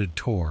downloaded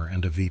Tor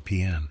and a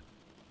VPN.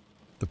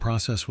 The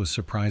process was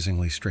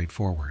surprisingly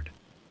straightforward,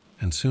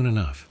 and soon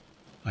enough,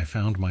 I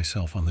found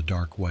myself on the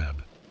dark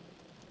web.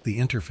 The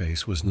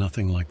interface was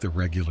nothing like the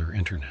regular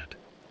internet.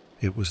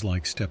 It was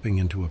like stepping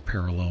into a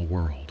parallel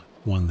world,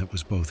 one that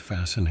was both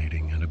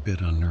fascinating and a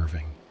bit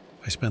unnerving.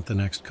 I spent the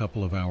next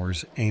couple of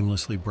hours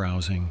aimlessly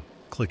browsing,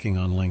 clicking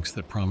on links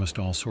that promised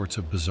all sorts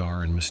of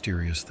bizarre and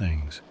mysterious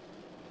things.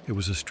 It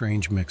was a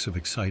strange mix of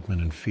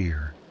excitement and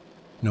fear,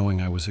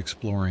 knowing I was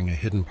exploring a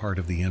hidden part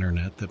of the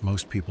internet that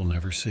most people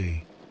never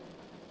see.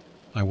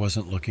 I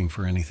wasn't looking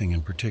for anything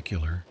in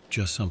particular,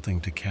 just something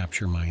to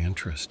capture my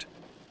interest.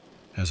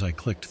 As I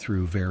clicked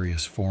through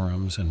various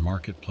forums and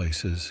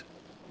marketplaces,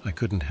 I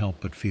couldn't help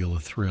but feel a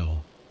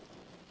thrill.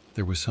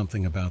 There was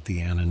something about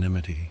the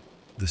anonymity,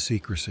 the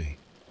secrecy,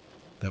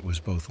 that was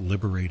both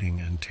liberating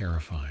and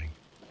terrifying.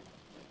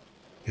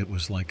 It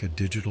was like a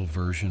digital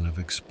version of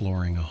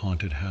exploring a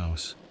haunted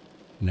house,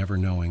 never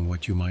knowing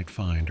what you might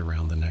find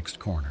around the next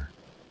corner.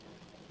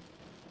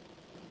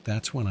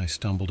 That's when I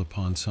stumbled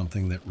upon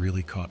something that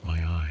really caught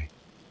my eye.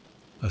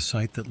 A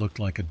site that looked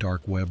like a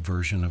dark web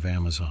version of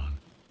Amazon.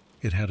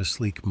 It had a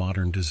sleek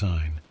modern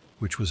design,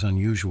 which was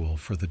unusual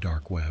for the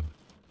dark web.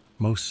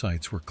 Most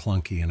sites were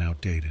clunky and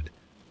outdated,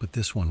 but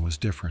this one was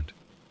different.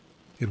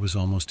 It was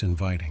almost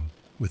inviting,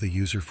 with a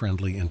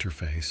user-friendly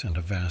interface and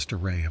a vast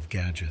array of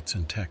gadgets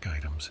and tech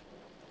items.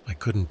 I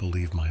couldn't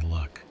believe my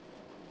luck.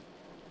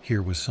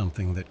 Here was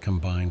something that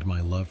combined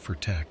my love for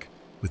tech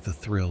with the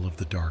thrill of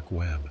the dark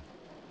web.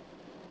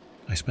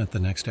 I spent the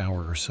next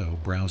hour or so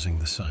browsing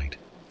the site,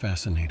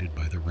 fascinated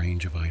by the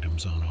range of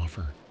items on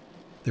offer.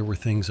 There were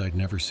things I'd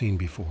never seen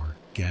before,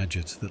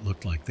 gadgets that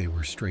looked like they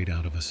were straight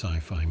out of a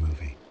sci-fi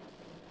movie.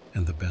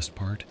 And the best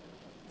part?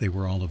 They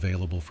were all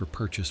available for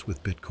purchase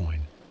with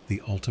Bitcoin,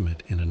 the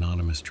ultimate in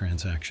anonymous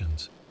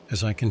transactions.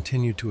 As I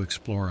continued to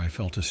explore, I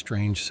felt a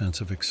strange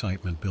sense of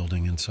excitement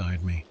building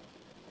inside me.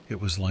 It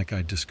was like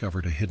I'd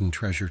discovered a hidden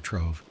treasure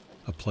trove,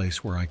 a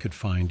place where I could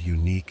find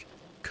unique,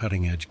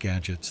 cutting-edge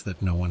gadgets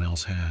that no one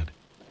else had.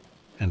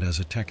 And as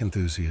a tech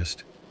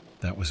enthusiast,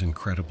 that was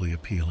incredibly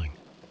appealing.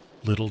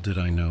 Little did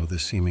I know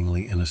this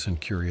seemingly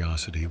innocent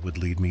curiosity would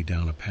lead me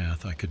down a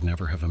path I could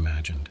never have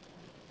imagined.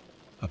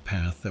 A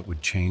path that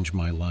would change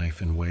my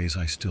life in ways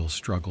I still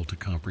struggle to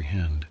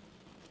comprehend.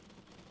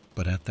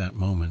 But at that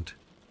moment,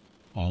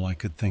 all I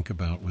could think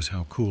about was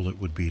how cool it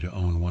would be to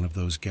own one of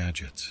those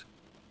gadgets.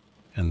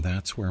 And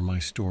that's where my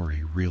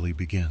story really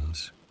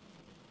begins.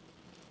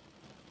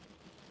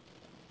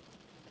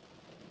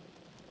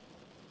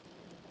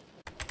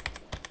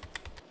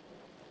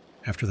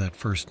 After that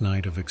first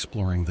night of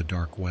exploring the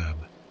dark web,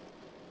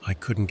 I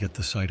couldn't get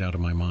the site out of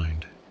my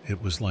mind.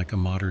 It was like a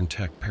modern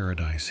tech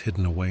paradise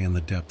hidden away in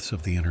the depths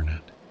of the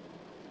internet.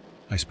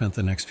 I spent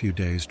the next few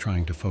days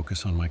trying to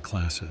focus on my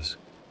classes,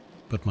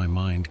 but my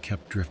mind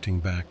kept drifting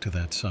back to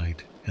that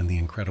site and the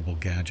incredible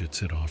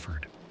gadgets it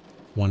offered.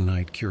 One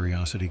night,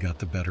 curiosity got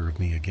the better of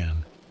me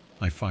again.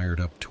 I fired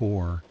up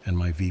Tor and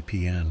my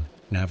VPN,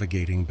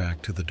 navigating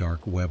back to the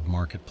dark web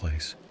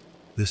marketplace.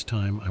 This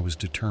time, I was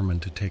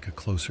determined to take a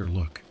closer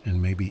look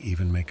and maybe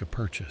even make a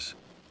purchase.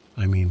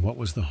 I mean, what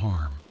was the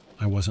harm?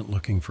 I wasn't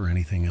looking for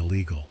anything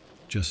illegal,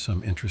 just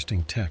some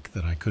interesting tech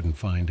that I couldn't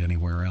find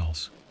anywhere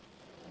else.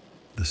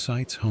 The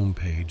site's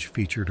homepage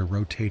featured a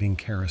rotating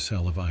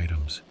carousel of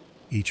items,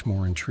 each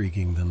more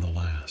intriguing than the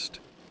last.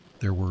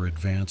 There were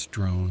advanced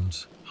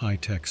drones,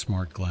 high-tech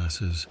smart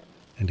glasses,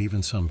 and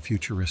even some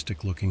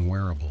futuristic-looking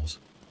wearables.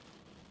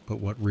 But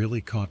what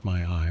really caught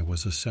my eye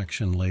was a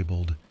section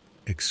labeled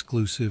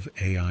Exclusive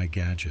AI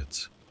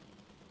Gadgets.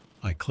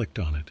 I clicked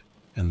on it,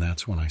 and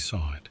that's when I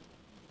saw it.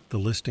 The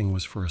listing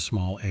was for a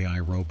small AI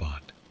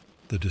robot.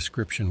 The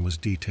description was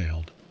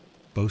detailed,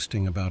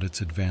 boasting about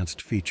its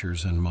advanced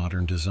features and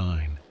modern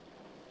design.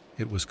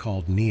 It was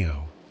called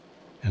Neo,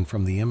 and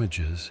from the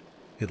images,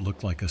 it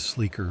looked like a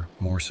sleeker,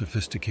 more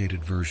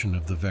sophisticated version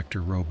of the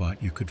vector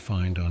robot you could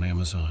find on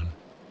Amazon.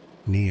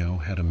 Neo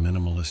had a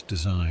minimalist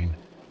design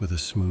with a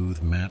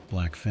smooth matte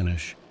black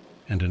finish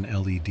and an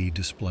LED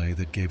display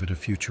that gave it a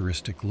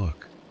futuristic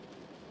look.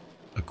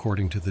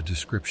 According to the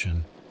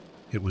description,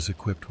 it was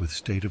equipped with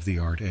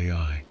state-of-the-art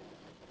AI,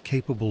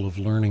 capable of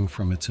learning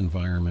from its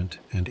environment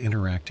and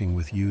interacting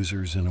with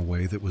users in a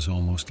way that was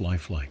almost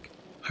lifelike.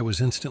 I was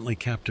instantly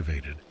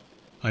captivated.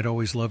 I'd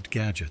always loved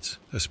gadgets,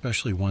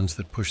 especially ones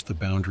that pushed the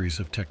boundaries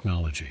of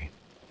technology.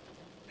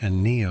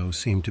 And Neo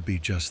seemed to be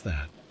just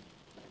that.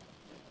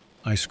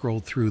 I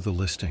scrolled through the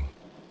listing,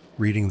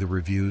 reading the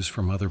reviews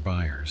from other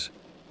buyers.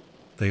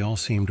 They all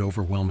seemed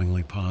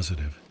overwhelmingly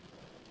positive,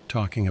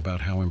 talking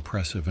about how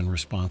impressive and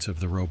responsive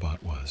the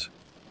robot was.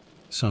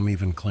 Some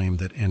even claimed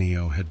that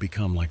Neo had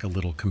become like a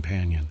little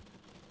companion,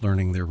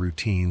 learning their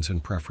routines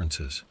and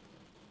preferences.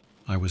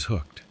 I was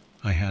hooked.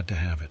 I had to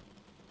have it.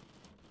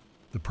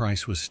 The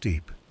price was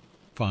steep,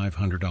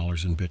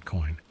 $500 in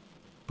Bitcoin,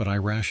 but I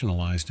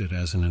rationalized it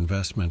as an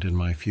investment in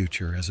my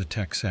future as a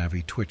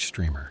tech-savvy Twitch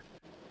streamer.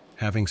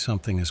 Having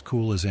something as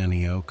cool as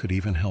NEO could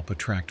even help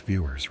attract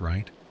viewers,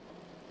 right?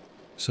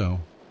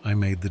 So, I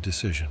made the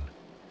decision.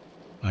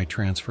 I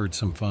transferred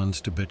some funds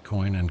to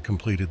Bitcoin and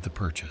completed the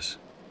purchase.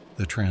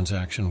 The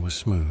transaction was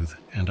smooth,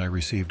 and I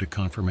received a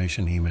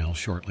confirmation email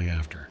shortly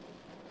after.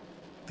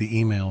 The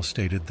email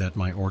stated that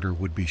my order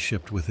would be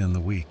shipped within the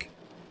week,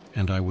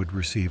 and I would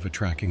receive a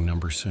tracking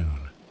number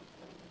soon.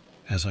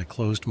 As I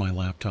closed my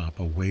laptop,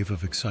 a wave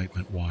of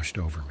excitement washed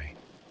over me.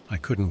 I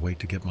couldn't wait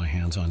to get my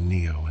hands on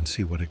NEO and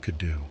see what it could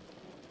do.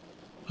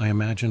 I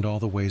imagined all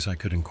the ways I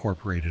could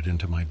incorporate it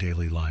into my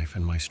daily life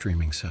and my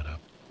streaming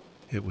setup.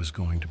 It was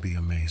going to be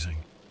amazing.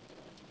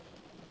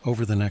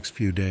 Over the next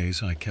few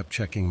days, I kept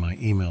checking my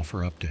email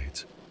for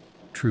updates.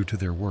 True to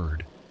their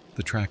word,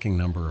 the tracking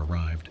number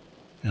arrived,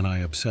 and I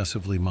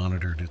obsessively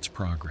monitored its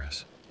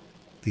progress.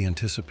 The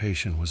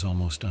anticipation was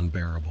almost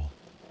unbearable.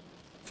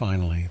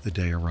 Finally, the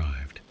day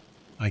arrived.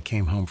 I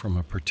came home from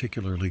a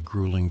particularly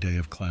grueling day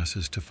of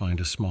classes to find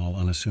a small,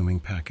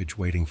 unassuming package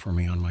waiting for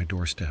me on my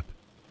doorstep.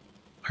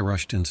 I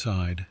rushed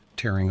inside,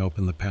 tearing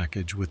open the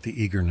package with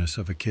the eagerness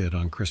of a kid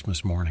on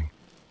Christmas morning.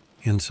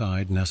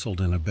 Inside, nestled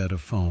in a bed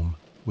of foam,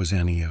 was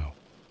NEO.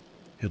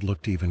 It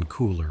looked even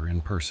cooler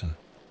in person.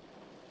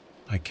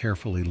 I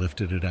carefully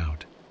lifted it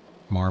out,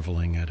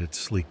 marveling at its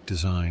sleek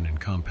design and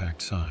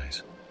compact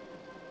size.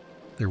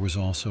 There was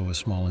also a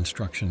small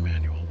instruction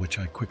manual which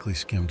I quickly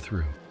skimmed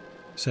through.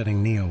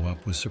 Setting NEO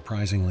up was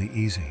surprisingly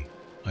easy.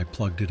 I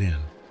plugged it in,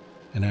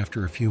 and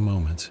after a few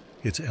moments,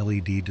 its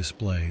LED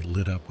display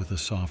lit up with a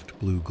soft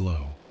blue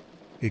glow.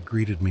 It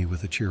greeted me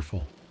with a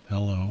cheerful,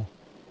 "Hello,"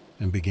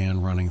 and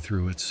began running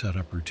through its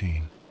setup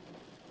routine.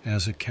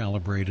 As it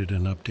calibrated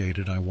and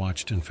updated, I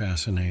watched in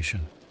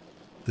fascination.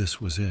 This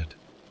was it.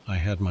 I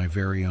had my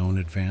very own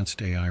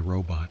advanced AI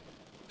robot,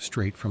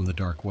 straight from the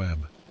dark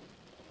web.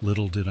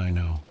 Little did I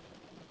know,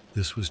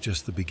 this was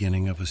just the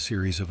beginning of a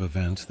series of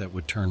events that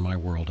would turn my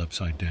world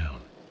upside down.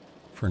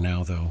 For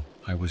now, though,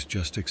 I was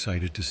just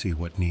excited to see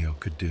what NEO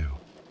could do.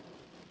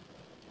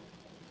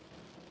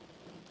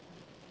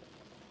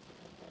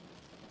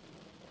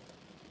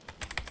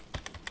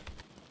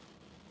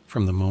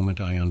 From the moment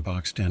I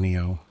unboxed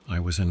NEO, I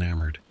was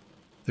enamored.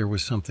 There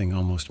was something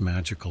almost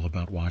magical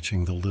about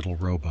watching the little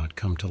robot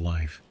come to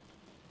life.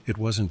 It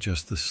wasn't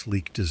just the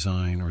sleek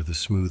design or the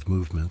smooth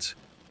movements,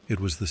 it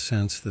was the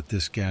sense that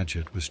this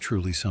gadget was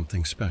truly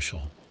something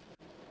special.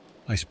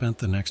 I spent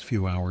the next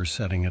few hours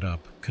setting it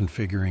up,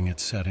 configuring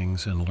its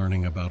settings and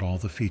learning about all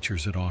the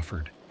features it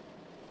offered.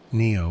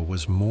 NEO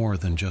was more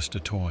than just a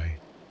toy.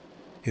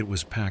 It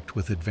was packed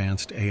with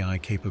advanced AI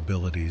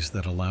capabilities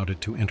that allowed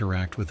it to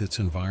interact with its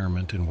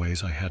environment in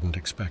ways I hadn't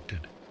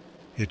expected.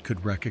 It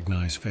could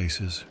recognize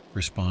faces,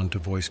 respond to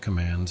voice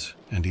commands,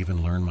 and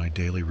even learn my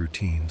daily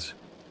routines.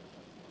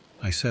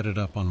 I set it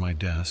up on my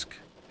desk,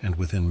 and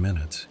within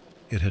minutes,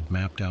 it had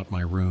mapped out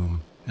my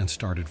room and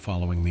started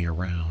following me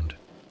around,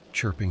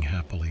 chirping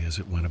happily as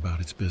it went about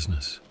its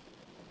business.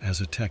 As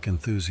a tech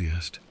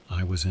enthusiast,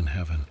 I was in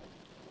heaven.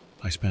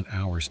 I spent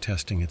hours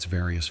testing its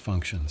various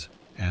functions,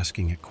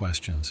 asking it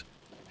questions,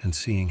 and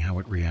seeing how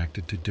it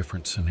reacted to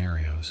different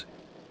scenarios.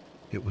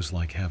 It was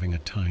like having a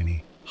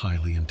tiny,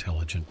 highly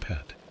intelligent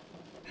pet.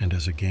 And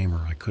as a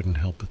gamer, I couldn't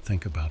help but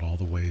think about all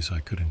the ways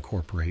I could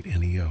incorporate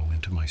NEO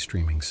into my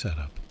streaming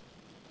setup.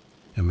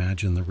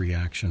 Imagine the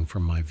reaction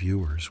from my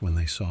viewers when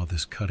they saw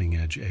this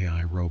cutting-edge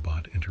AI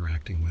robot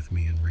interacting with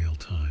me in real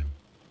time.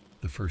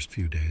 The first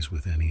few days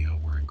with NEO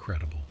were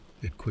incredible.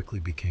 It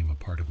quickly became a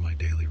part of my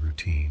daily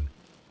routine,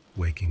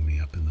 waking me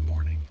up in the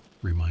morning,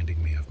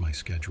 reminding me of my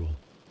schedule,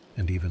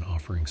 and even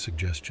offering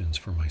suggestions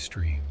for my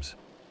streams.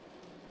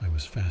 I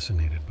was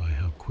fascinated by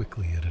how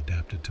quickly it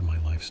adapted to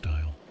my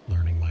lifestyle,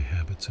 learning my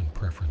habits and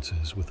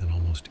preferences with an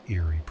almost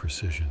eerie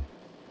precision.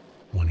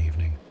 One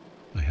evening,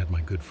 I had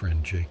my good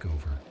friend Jake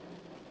over.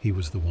 He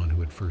was the one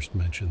who had first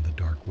mentioned the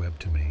dark web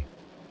to me,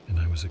 and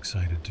I was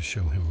excited to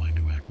show him my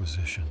new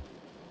acquisition.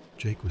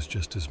 Jake was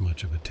just as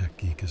much of a tech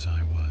geek as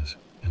I was,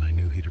 and I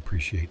knew he'd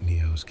appreciate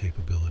NEO's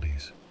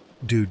capabilities.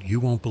 "Dude, you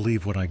won't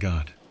believe what I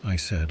got," I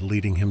said,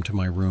 leading him to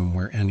my room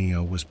where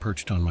NEO was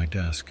perched on my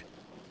desk.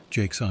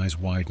 Jake's eyes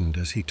widened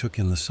as he took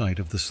in the sight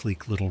of the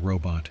sleek little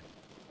robot.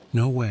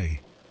 "No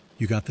way.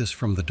 You got this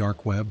from the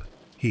dark web?"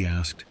 he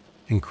asked,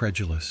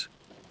 incredulous.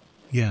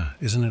 "Yeah,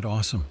 isn't it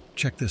awesome?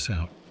 Check this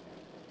out."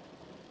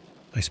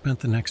 I spent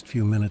the next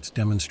few minutes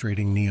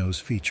demonstrating NEO's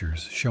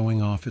features, showing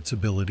off its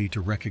ability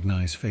to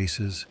recognize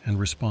faces and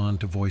respond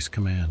to voice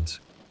commands.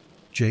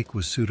 Jake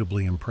was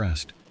suitably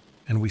impressed,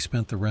 and we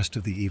spent the rest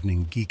of the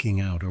evening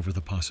geeking out over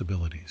the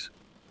possibilities.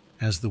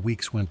 As the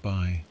weeks went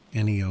by,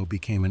 NEO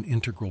became an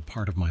integral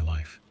part of my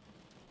life.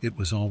 It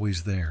was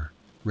always there,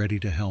 ready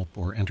to help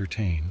or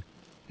entertain,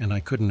 and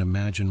I couldn't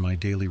imagine my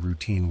daily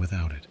routine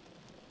without it.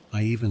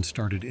 I even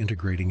started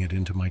integrating it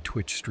into my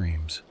Twitch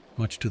streams,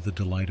 much to the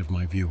delight of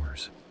my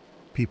viewers.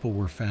 People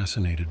were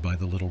fascinated by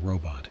the little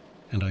robot,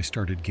 and I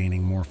started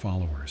gaining more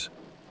followers,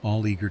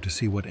 all eager to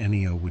see what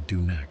NEO would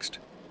do next.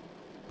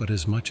 But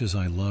as much as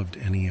I loved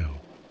Neo,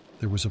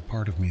 there was a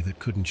part of me that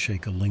couldn't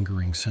shake a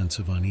lingering sense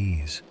of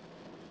unease.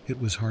 It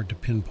was hard to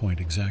pinpoint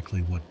exactly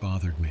what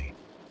bothered me.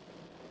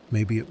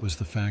 Maybe it was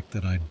the fact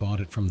that I'd bought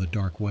it from the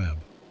dark web,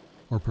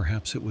 or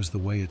perhaps it was the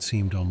way it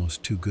seemed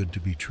almost too good to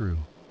be true.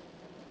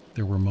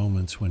 There were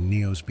moments when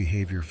Neo's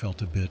behavior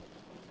felt a bit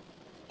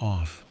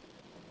off,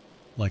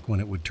 like when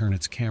it would turn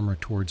its camera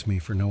towards me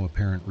for no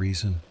apparent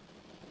reason,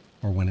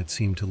 or when it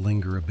seemed to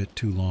linger a bit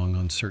too long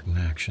on certain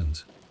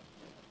actions.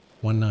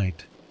 One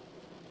night,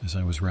 as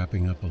I was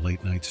wrapping up a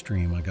late-night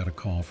stream, I got a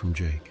call from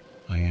Jake.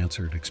 I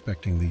answered,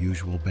 expecting the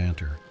usual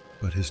banter,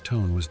 but his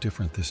tone was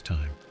different this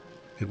time.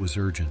 It was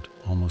urgent,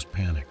 almost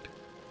panicked.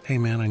 "Hey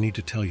man, I need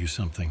to tell you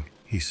something,"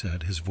 he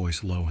said, his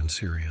voice low and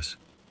serious.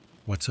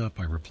 "What's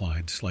up?" I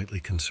replied, slightly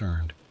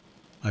concerned.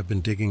 "I've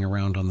been digging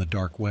around on the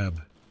dark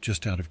web,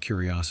 just out of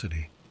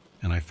curiosity,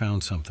 and I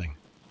found something.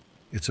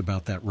 It's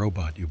about that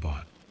robot you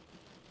bought."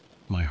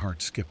 My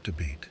heart skipped a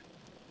beat.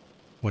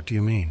 "What do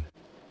you mean?"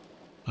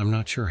 "I'm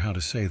not sure how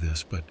to say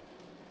this, but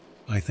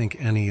I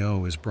think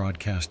NEO is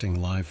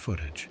broadcasting live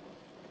footage.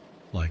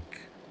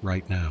 Like,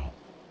 right now."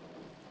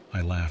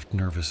 I laughed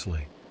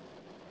nervously.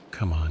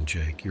 "Come on,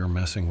 Jake, you're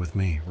messing with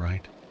me,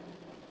 right?"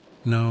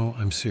 "No,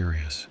 I'm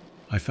serious.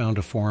 I found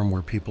a forum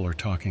where people are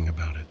talking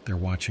about it. They're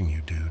watching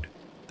you, dude.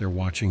 They're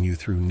watching you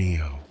through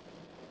Neo."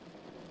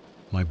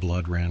 My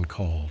blood ran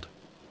cold.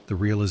 The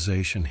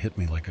realization hit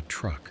me like a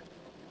truck.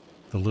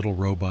 The little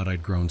robot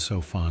I'd grown so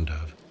fond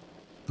of,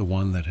 the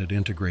one that had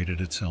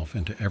integrated itself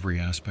into every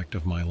aspect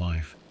of my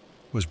life,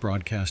 was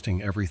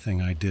broadcasting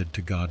everything I did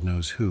to God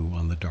knows who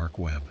on the dark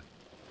web.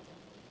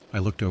 I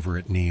looked over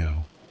at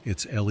Neo,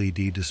 its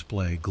LED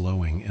display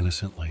glowing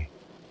innocently.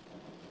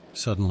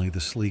 Suddenly,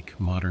 the sleek,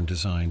 modern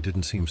design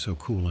didn't seem so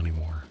cool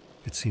anymore.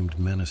 It seemed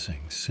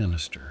menacing,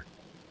 sinister,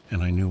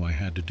 and I knew I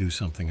had to do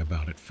something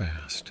about it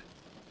fast.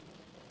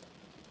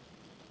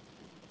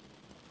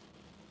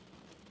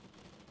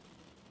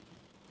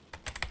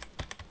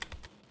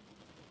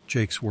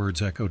 Jake's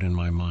words echoed in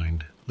my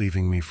mind,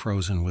 leaving me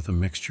frozen with a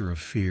mixture of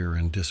fear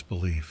and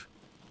disbelief.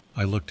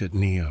 I looked at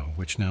Neo,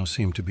 which now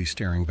seemed to be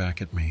staring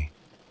back at me,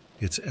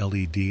 its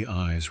LED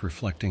eyes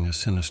reflecting a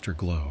sinister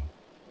glow.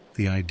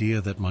 The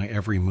idea that my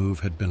every move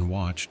had been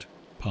watched,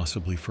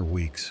 possibly for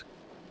weeks,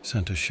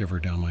 sent a shiver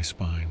down my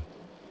spine.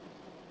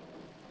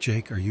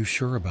 "Jake, are you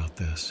sure about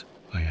this?"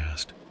 I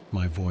asked,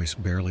 my voice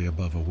barely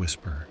above a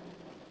whisper.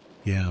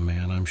 "Yeah,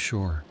 man, I'm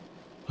sure.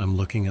 I'm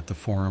looking at the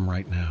forum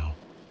right now.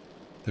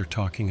 They're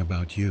talking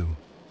about you,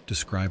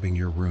 describing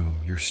your room,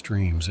 your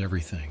streams,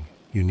 everything.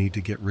 You need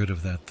to get rid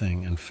of that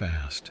thing, and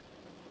fast."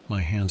 My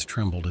hands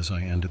trembled as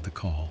I ended the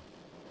call.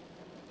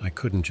 I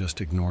couldn't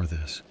just ignore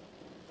this.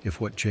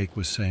 If what Jake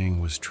was saying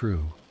was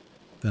true,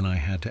 then I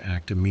had to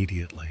act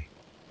immediately.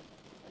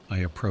 I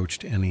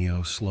approached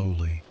Neo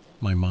slowly,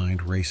 my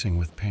mind racing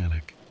with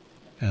panic.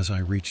 As I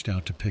reached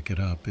out to pick it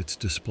up, its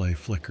display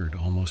flickered,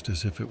 almost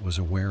as if it was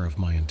aware of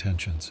my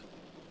intentions.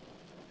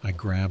 I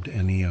grabbed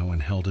Neo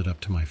and held it up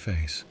to my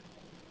face.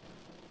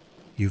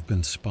 "You've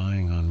been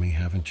spying on me,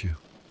 haven't you?"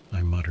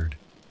 I muttered,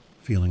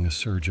 feeling a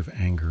surge of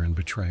anger and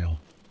betrayal.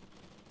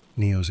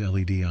 Neo's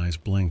LED eyes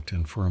blinked,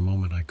 and for a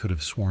moment I could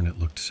have sworn it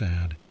looked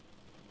sad.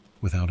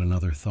 Without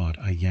another thought,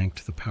 I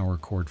yanked the power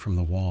cord from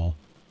the wall,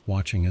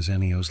 watching as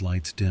Neo's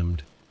lights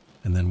dimmed,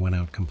 and then went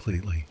out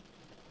completely.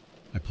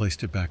 I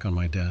placed it back on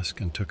my desk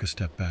and took a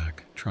step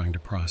back, trying to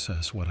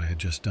process what I had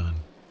just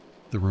done.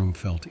 The room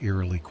felt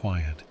eerily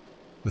quiet,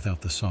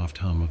 without the soft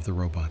hum of the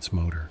robot's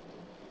motor.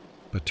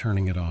 But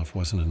turning it off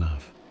wasn't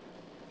enough.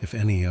 If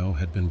NEO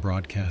had been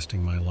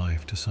broadcasting my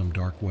life to some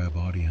dark web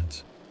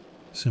audience,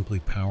 simply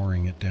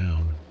powering it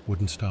down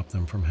wouldn't stop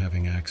them from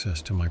having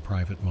access to my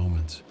private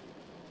moments.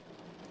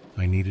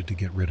 I needed to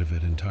get rid of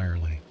it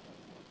entirely.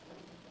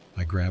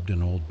 I grabbed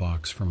an old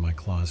box from my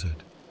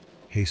closet,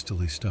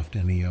 hastily stuffed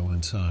NEO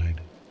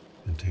inside,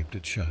 and taped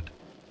it shut.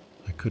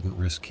 I couldn't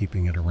risk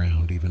keeping it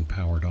around, even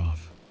powered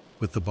off.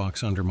 With the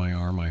box under my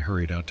arm, I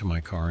hurried out to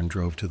my car and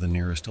drove to the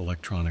nearest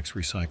electronics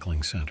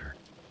recycling center.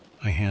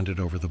 I handed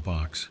over the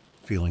box,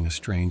 feeling a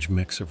strange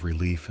mix of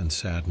relief and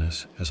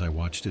sadness as I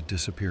watched it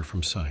disappear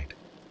from sight.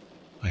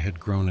 I had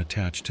grown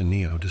attached to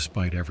Neo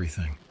despite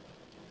everything,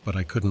 but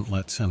I couldn't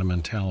let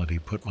sentimentality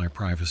put my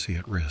privacy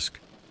at risk.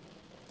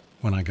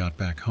 When I got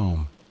back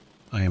home,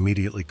 I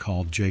immediately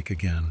called Jake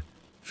again,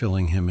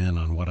 filling him in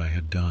on what I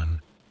had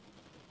done.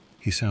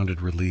 He sounded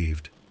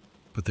relieved,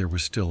 but there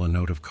was still a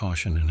note of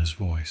caution in his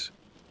voice.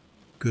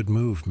 "Good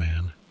move,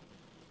 man.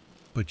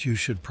 But you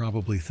should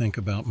probably think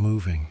about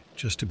moving,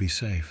 just to be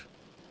safe.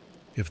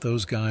 If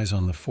those guys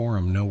on the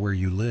forum know where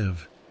you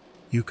live,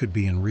 you could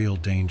be in real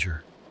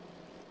danger."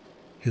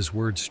 His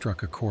words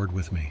struck a chord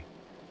with me.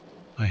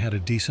 I had a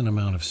decent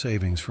amount of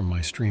savings from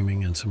my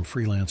streaming and some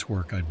freelance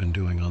work I'd been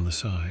doing on the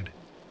side.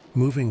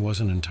 Moving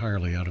wasn't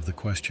entirely out of the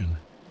question.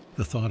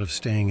 The thought of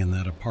staying in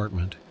that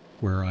apartment,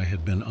 where I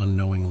had been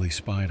unknowingly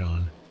spied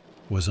on,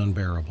 was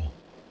unbearable.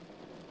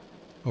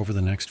 Over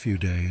the next few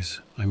days,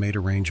 I made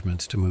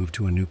arrangements to move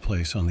to a new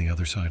place on the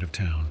other side of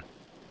town.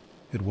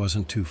 It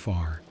wasn't too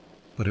far,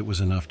 but it was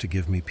enough to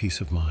give me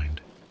peace of mind.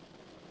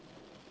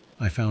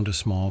 I found a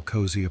small,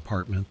 cozy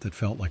apartment that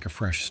felt like a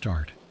fresh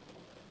start.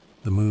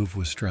 The move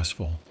was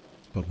stressful,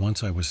 but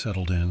once I was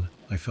settled in,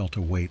 I felt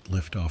a weight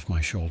lift off my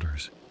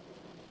shoulders.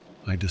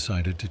 I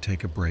decided to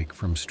take a break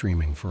from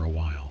streaming for a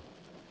while.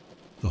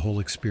 The whole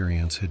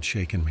experience had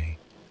shaken me,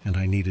 and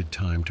I needed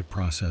time to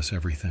process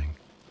everything.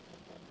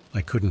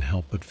 I couldn't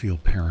help but feel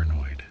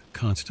paranoid,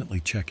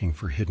 constantly checking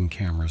for hidden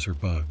cameras or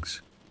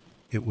bugs.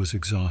 It was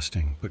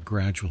exhausting, but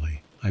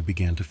gradually, I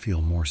began to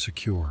feel more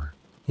secure.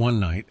 One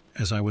night,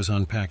 as I was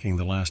unpacking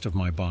the last of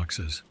my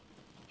boxes,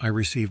 I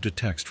received a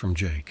text from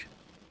Jake.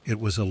 It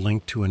was a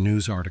link to a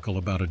news article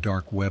about a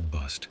dark web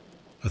bust.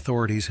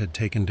 Authorities had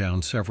taken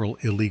down several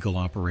illegal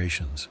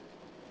operations,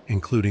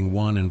 including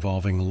one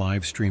involving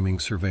live streaming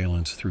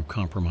surveillance through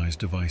compromised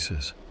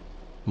devices.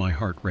 My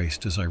heart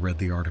raced as I read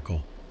the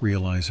article,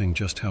 realizing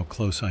just how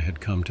close I had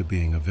come to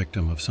being a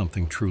victim of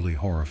something truly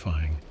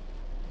horrifying.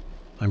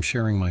 I'm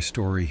sharing my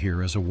story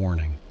here as a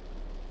warning.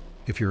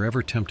 If you're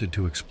ever tempted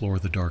to explore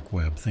the dark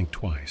web, think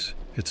twice.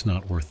 It's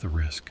not worth the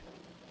risk.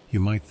 You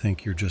might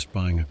think you're just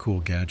buying a cool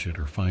gadget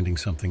or finding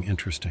something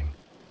interesting,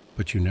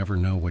 but you never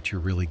know what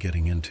you're really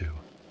getting into.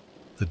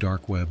 The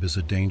dark web is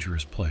a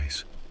dangerous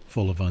place,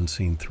 full of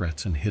unseen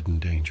threats and hidden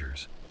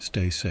dangers.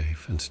 Stay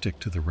safe and stick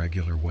to the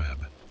regular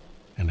web.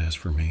 And as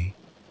for me,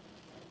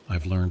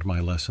 I've learned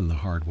my lesson the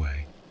hard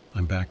way.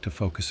 I'm back to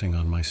focusing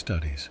on my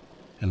studies,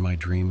 and my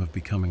dream of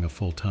becoming a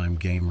full-time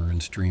gamer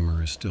and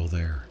streamer is still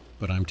there,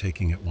 but I'm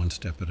taking it one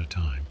step at a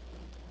time.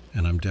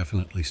 And I'm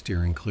definitely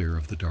steering clear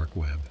of the dark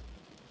web.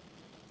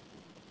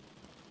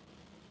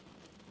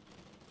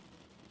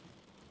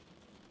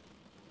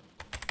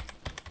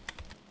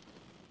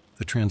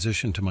 The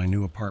transition to my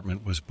new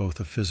apartment was both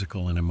a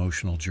physical and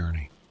emotional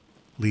journey.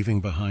 Leaving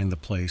behind the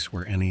place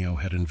where NEO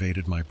had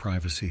invaded my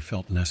privacy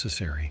felt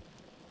necessary,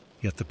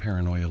 yet the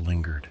paranoia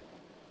lingered.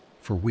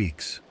 For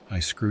weeks, I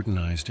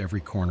scrutinized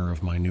every corner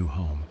of my new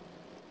home,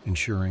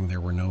 ensuring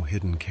there were no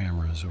hidden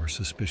cameras or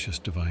suspicious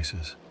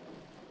devices.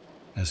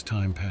 As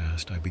time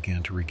passed, I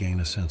began to regain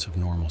a sense of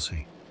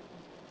normalcy.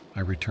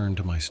 I returned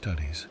to my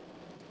studies,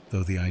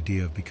 though the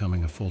idea of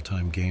becoming a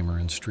full-time gamer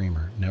and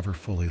streamer never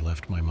fully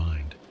left my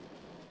mind.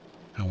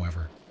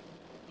 However,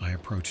 I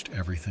approached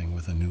everything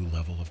with a new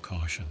level of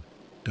caution,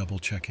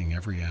 double-checking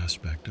every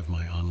aspect of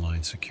my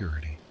online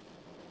security.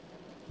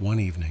 One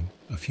evening,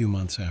 a few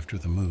months after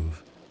the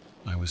move,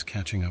 I was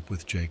catching up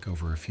with Jake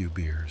over a few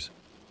beers.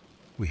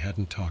 We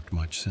hadn't talked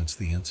much since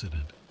the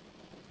incident,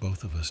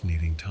 both of us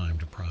needing time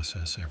to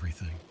process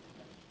everything.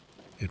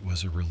 It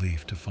was a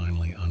relief to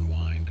finally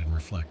unwind and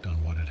reflect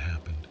on what had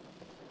happened.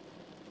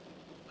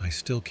 "I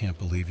still can't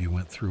believe you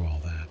went through all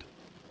that,"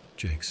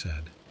 Jake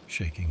said,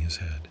 shaking his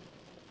head.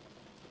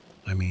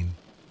 "I mean,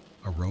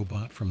 a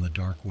robot from the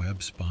dark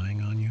web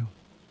spying on you?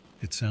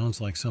 It sounds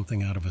like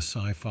something out of a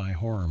sci-fi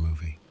horror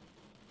movie."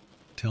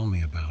 "Tell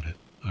me about it,"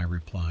 I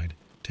replied,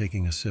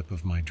 taking a sip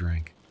of my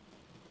drink.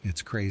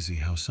 "It's crazy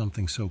how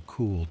something so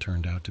cool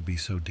turned out to be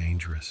so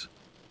dangerous.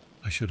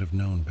 I should have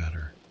known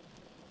better."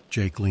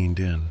 Jake leaned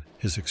in,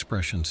 his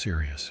expression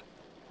serious.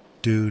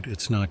 "Dude,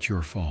 it's not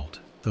your fault.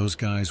 Those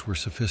guys were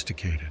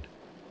sophisticated.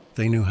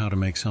 They knew how to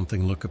make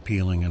something look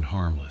appealing and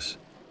harmless.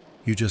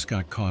 You just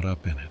got caught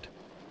up in it.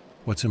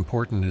 What's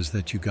important is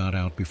that you got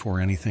out before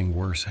anything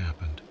worse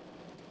happened."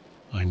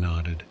 I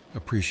nodded,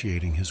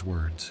 appreciating his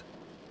words.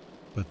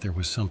 But there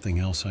was something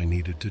else I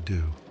needed to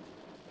do: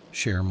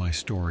 share my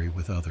story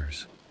with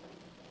others.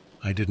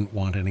 I didn't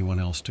want anyone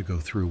else to go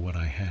through what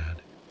I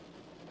had.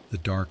 The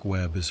dark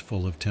web is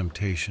full of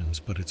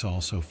temptations, but it's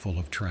also full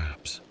of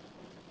traps.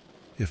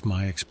 If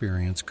my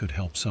experience could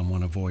help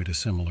someone avoid a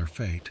similar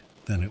fate,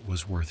 then it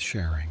was worth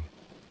sharing.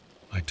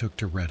 I took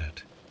to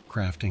Reddit,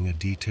 crafting a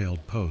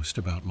detailed post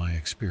about my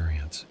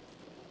experience.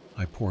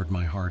 I poured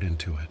my heart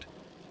into it,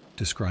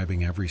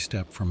 describing every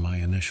step from my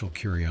initial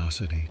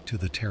curiosity to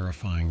the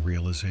terrifying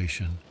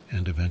realization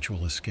and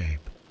eventual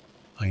escape.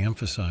 I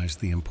emphasized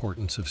the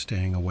importance of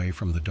staying away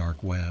from the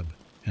dark web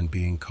and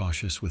being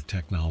cautious with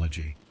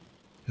technology,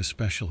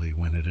 especially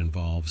when it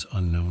involves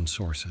unknown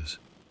sources.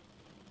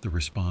 The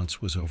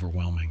response was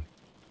overwhelming.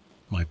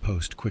 My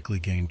post quickly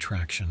gained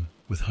traction,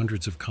 with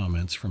hundreds of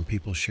comments from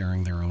people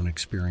sharing their own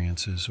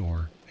experiences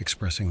or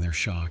expressing their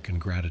shock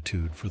and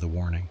gratitude for the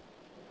warning.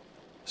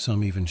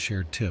 Some even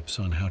shared tips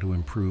on how to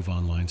improve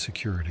online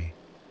security,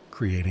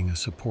 creating a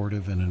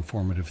supportive and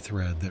informative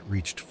thread that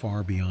reached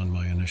far beyond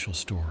my initial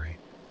story.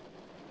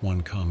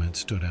 One comment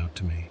stood out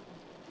to me.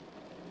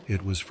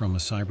 It was from a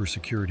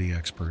cybersecurity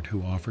expert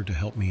who offered to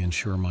help me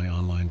ensure my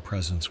online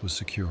presence was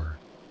secure.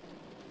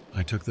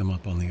 I took them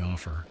up on the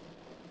offer,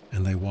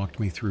 and they walked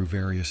me through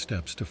various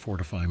steps to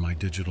fortify my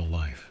digital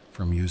life,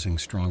 from using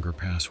stronger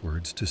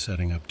passwords to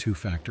setting up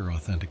two-factor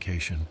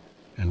authentication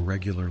and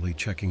regularly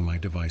checking my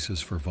devices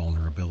for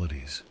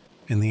vulnerabilities.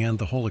 In the end,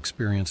 the whole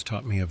experience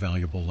taught me a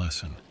valuable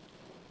lesson.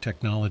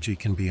 Technology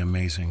can be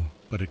amazing,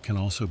 but it can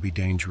also be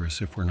dangerous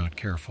if we're not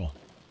careful.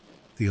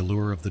 The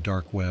allure of the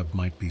dark web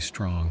might be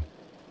strong,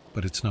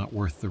 but it's not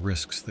worth the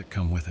risks that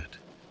come with it.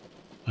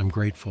 I'm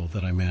grateful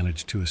that I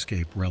managed to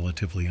escape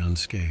relatively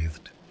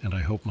unscathed, and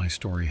I hope my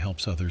story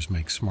helps others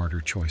make smarter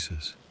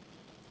choices.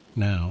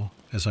 Now,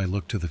 as I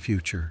look to the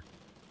future,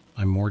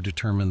 I'm more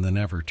determined than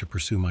ever to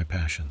pursue my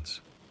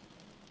passions.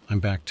 I'm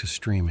back to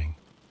streaming,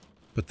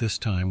 but this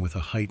time with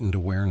a heightened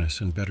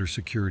awareness and better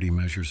security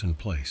measures in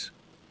place.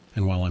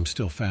 And while I'm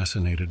still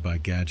fascinated by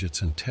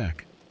gadgets and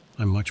tech,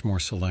 I'm much more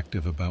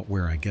selective about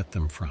where I get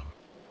them from.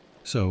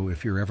 So,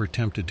 if you're ever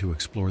tempted to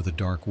explore the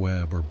dark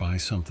web or buy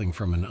something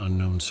from an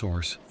unknown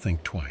source,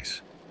 think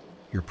twice.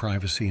 Your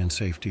privacy and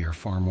safety are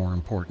far more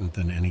important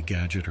than any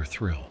gadget or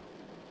thrill.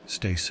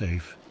 Stay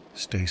safe,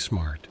 stay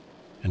smart,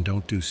 and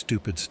don't do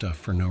stupid stuff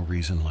for no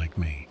reason like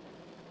me.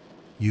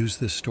 Use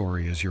this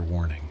story as your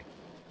warning.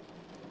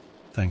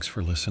 Thanks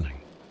for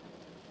listening.